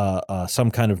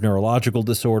some kind of neurological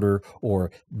disorder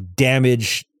or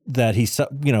damage that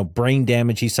brain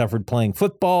damage he suffered playing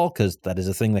football, because that is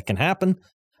a thing that can happen.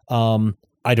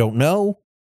 I don't know,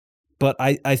 but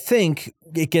I think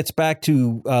it gets back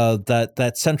to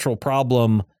that central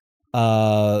problem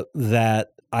that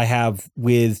I have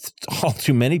with all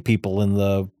too many people in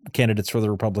the candidates for the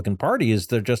Republican Party is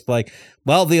they're just like,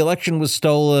 well, the election was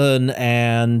stolen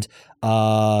and,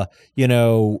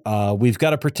 we've got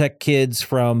to protect kids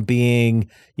from being,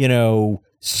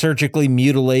 surgically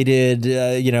mutilated,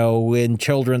 in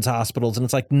children's hospitals. And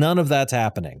it's like, none of that's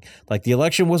happening. Like, the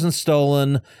election wasn't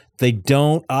stolen. They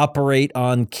don't operate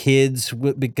on kids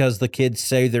because the kids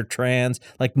say they're trans.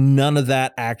 Like, none of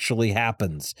that actually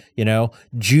happens.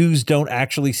 Jews don't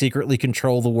actually secretly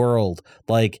control the world.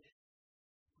 Like,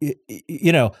 Wait,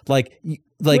 what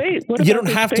about you don't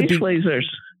have to be lasers?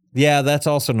 Yeah, that's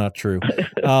also not true.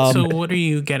 So what are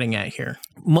you getting at here?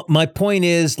 My point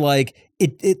is like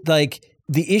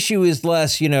the issue is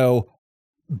less,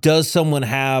 does someone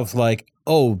have like,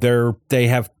 they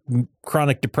have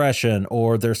chronic depression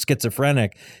or they're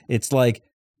schizophrenic? It's like,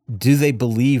 do they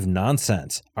believe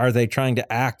nonsense? Are they trying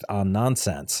to act on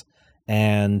nonsense?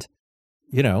 And,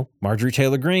 Marjorie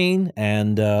Taylor Greene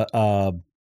and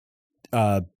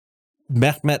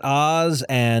Mehmet Oz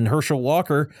and Herschel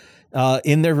Walker,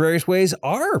 in their various ways,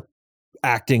 are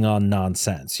acting on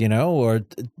nonsense, or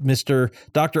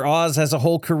Dr. Oz has a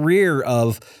whole career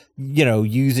of,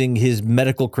 using his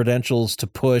medical credentials to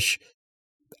push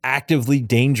actively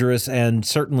dangerous and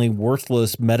certainly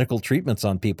worthless medical treatments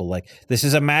on people. Like, this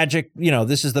is a magic,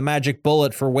 this is the magic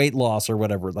bullet for weight loss or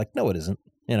whatever. Like, no, it isn't.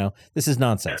 This is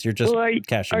nonsense. You're just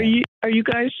cashing in. Are you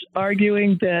guys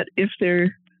arguing that if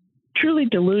they're truly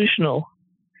delusional,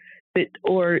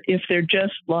 or if they're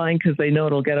just lying because they know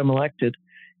it'll get them elected,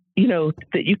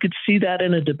 that you could see that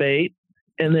in a debate,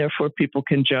 and therefore people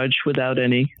can judge without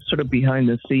any sort of behind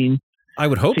the scene? I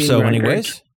would hope so, record.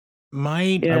 Anyways.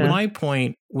 My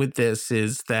point with this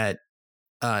is that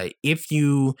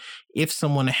if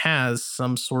someone has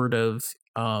some sort of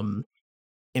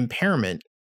impairment,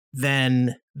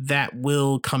 then that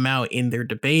will come out in their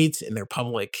debates, in their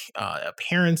public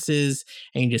appearances,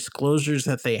 and disclosures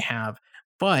that they have.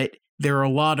 But there are a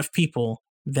lot of people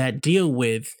that deal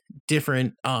with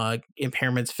different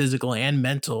impairments, physical and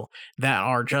mental, that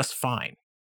are just fine.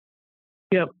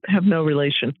 Yep, have no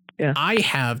relation. Yeah. I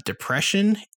have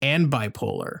depression and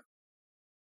bipolar,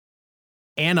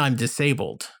 and I'm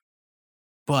disabled,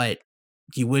 but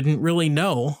you wouldn't really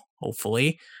know,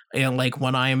 hopefully, like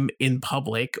when I'm in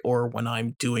public or when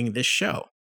I'm doing this show.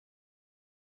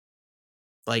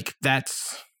 Like,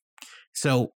 that's...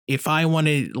 So if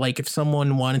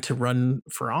someone wanted to run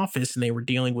for office and they were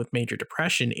dealing with major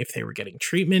depression, if they were getting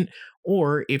treatment,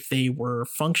 or if they were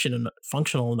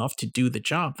functional enough to do the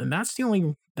job, then that's the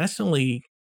only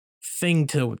thing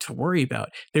to worry about.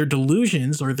 Their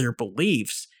delusions or their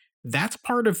beliefs, that's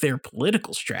part of their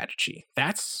political strategy.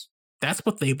 That's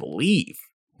what they believe.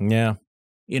 Yeah.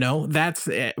 That's,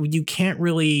 you can't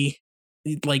really,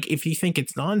 like, if you think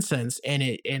it's nonsense, and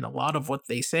a lot of what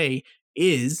they say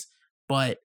is,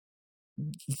 but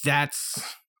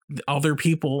that's other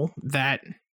people that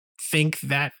think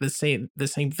that the same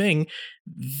thing.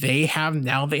 They have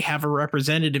a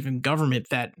representative in government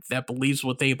that believes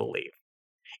what they believe.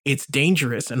 It's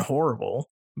dangerous and horrible,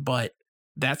 but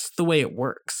that's the way it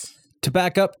works. To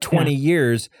back up 20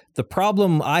 years, the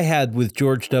problem I had with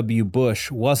George W.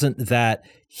 Bush wasn't that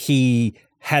he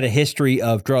had a history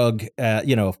of drug,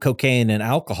 of cocaine and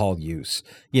alcohol use,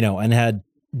 and had,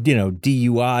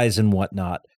 DUIs and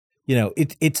whatnot.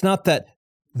 It's not that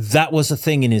was a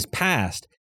thing in his past.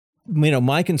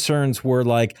 My concerns were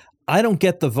like, I don't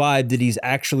get the vibe that he's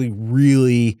actually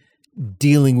really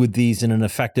dealing with these in an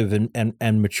effective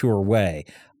and mature way.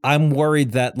 I'm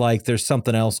worried that like there's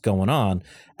something else going on.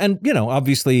 And,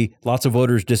 obviously lots of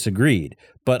voters disagreed,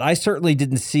 but I certainly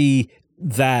didn't see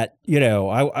that, I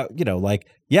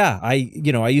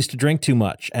used to drink too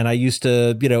much and I used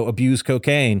to, abuse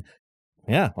cocaine.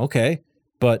 Yeah. Okay.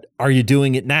 But are you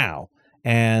doing it now?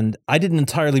 And I didn't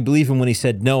entirely believe him when he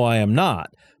said, no, I am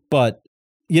not. But,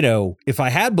 if I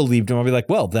had believed him, I'd be like,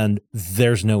 well, then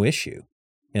there's no issue,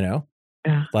 Yeah.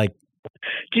 Like,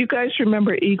 do you guys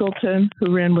remember Eagleton,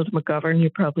 who ran with McGovern? You're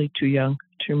probably too young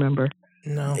to remember.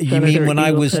 No. You mean when Eagleton.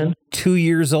 I was 2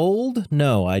 years old?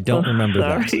 No, I don't remember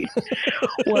sorry. that.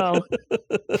 Well,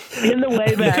 in the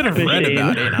Wayback you could have read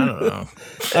about it. I don't know.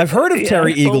 I've heard of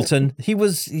Terry Eagleton. He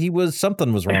was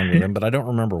something was wrong with him, but I don't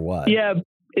remember what. Yeah,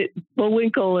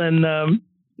 Bullwinkle and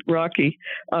Rocky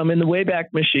in the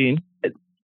Wayback Machine. It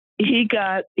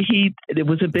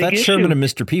was a big That's issue. Sherman and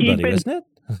Mr. Peabody, isn't it?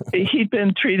 He'd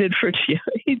been treated for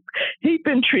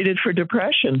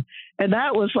depression, and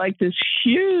that was like this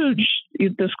huge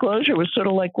disclosure. It was sort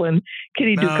of like when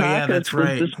Kitty Dukakis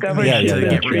was discovered she'd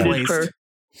been treated for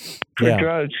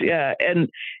drugs. Yeah, and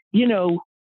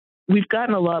we've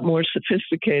gotten a lot more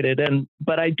sophisticated,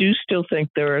 but I do still think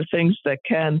there are things that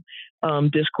can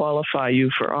disqualify you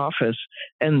for office.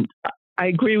 And I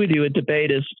agree with you. A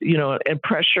debate is, and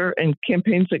pressure and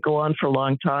campaigns that go on for a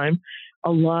long time,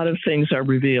 a lot of things are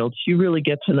revealed. You really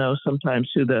get to know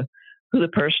sometimes who the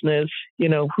person is,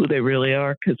 who they really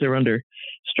are, because they're under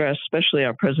stress, especially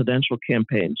our presidential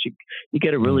campaigns. You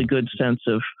get a really good sense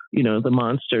of, the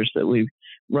monsters that we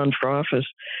run for office.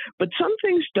 But some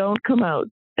things don't come out.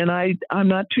 And I'm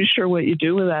not too sure what you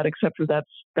do with that, except for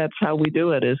that's how we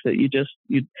do it, is that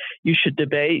you should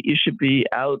debate, you should be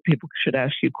out, people should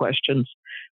ask you questions,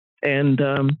 and,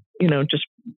 just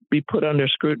be put under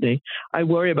scrutiny. I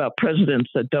worry about presidents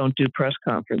that don't do press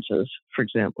conferences, for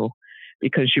example,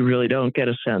 because you really don't get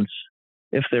a sense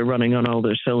if they're running on all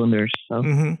their cylinders. So.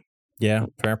 Mm-hmm. Yeah,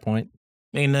 fair point.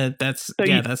 And that's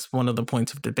one of the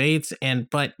points of debates.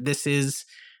 But this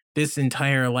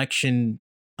entire election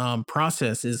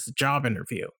process is a job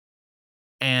interview.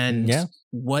 And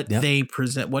what they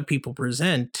present, what people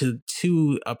present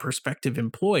to a prospective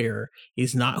employer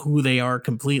is not who they are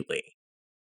completely.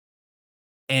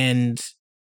 And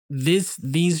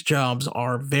these jobs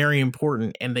are very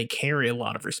important, and they carry a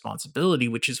lot of responsibility,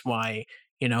 which is why,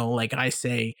 like I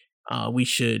say, we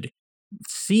should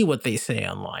see what they say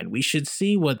online. We should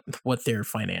see what their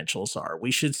financials are. We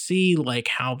should see like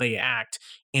how they act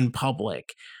in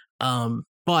public.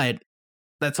 But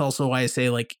that's also why I say,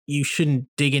 like, you shouldn't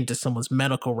dig into someone's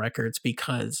medical records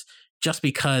just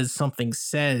because something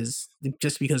says,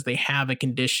 just because they have a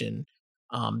condition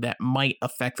that might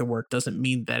affect their work doesn't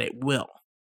mean that it will.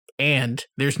 And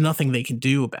there's nothing they can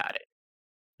do about it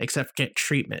except get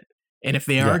treatment. And if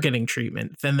they are getting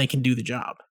treatment, then they can do the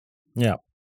job. Yeah.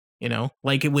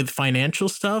 Like with financial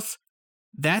stuff,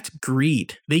 that's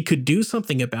greed. They could do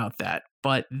something about that,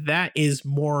 but that is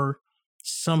more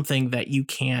something that you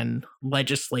can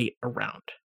legislate around.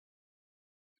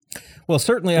 Well,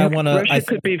 certainly I want to... Russia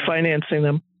could be financing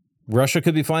them. Russia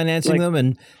could be financing them,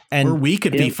 and or we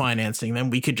could be financing them.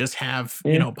 We could just have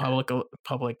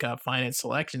public finance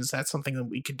elections. That's something that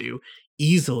we could do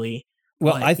easily.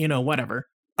 Well, but, whatever.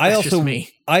 I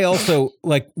also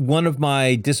like, one of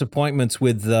my disappointments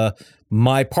with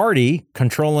my party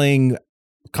controlling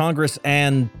Congress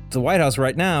and the White House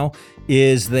right now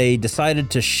is they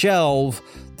decided to shelve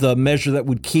the measure that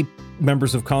would keep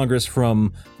members of Congress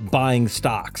from buying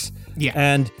stocks. Yeah.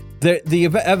 And the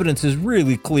evidence is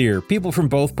really clear. People from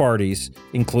both parties,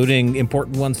 including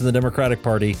important ones in the Democratic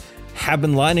Party, have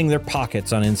been lining their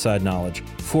pockets on inside knowledge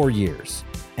for years,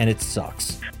 and it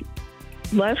sucks.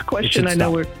 Last question. I know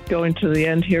we're going to the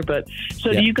end here, but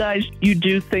so do you guys, you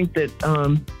do think that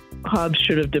Hobbs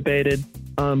should have debated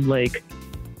Lake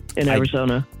in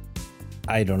Arizona?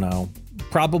 I don't know.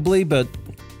 Probably, but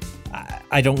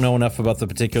I don't know enough about the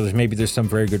particulars. Maybe there's some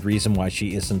very good reason why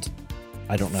she isn't.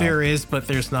 I don't know. There is, but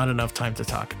there's not enough time to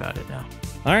talk about it now.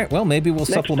 All right. Well, maybe we'll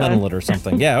supplemental it or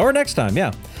something. Yeah. Or next time.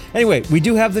 Yeah. Anyway, we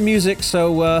do have the music.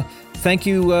 So thank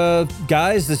you,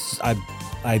 guys.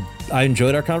 I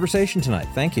enjoyed our conversation tonight.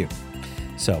 Thank you.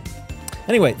 So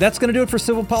anyway, that's going to do it for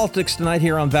Civil Politics tonight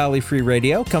here on Valley Free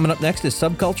Radio. Coming up next is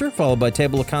Subculture, followed by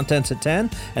Table of Contents at 10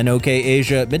 and OK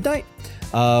Asia at midnight.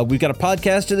 We've got a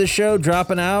podcast of this show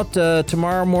dropping out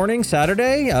tomorrow morning,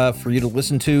 Saturday, for you to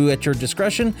listen to at your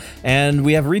discretion. And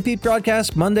we have a repeat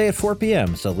broadcast Monday at 4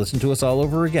 p.m. So listen to us all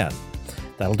over again.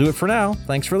 That'll do it for now.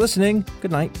 Thanks for listening.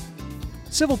 Good night.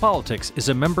 Civil Politics is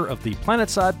a member of the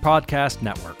Planetside Podcast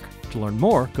Network. To learn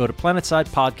more, go to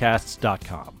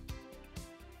planetsidepodcasts.com.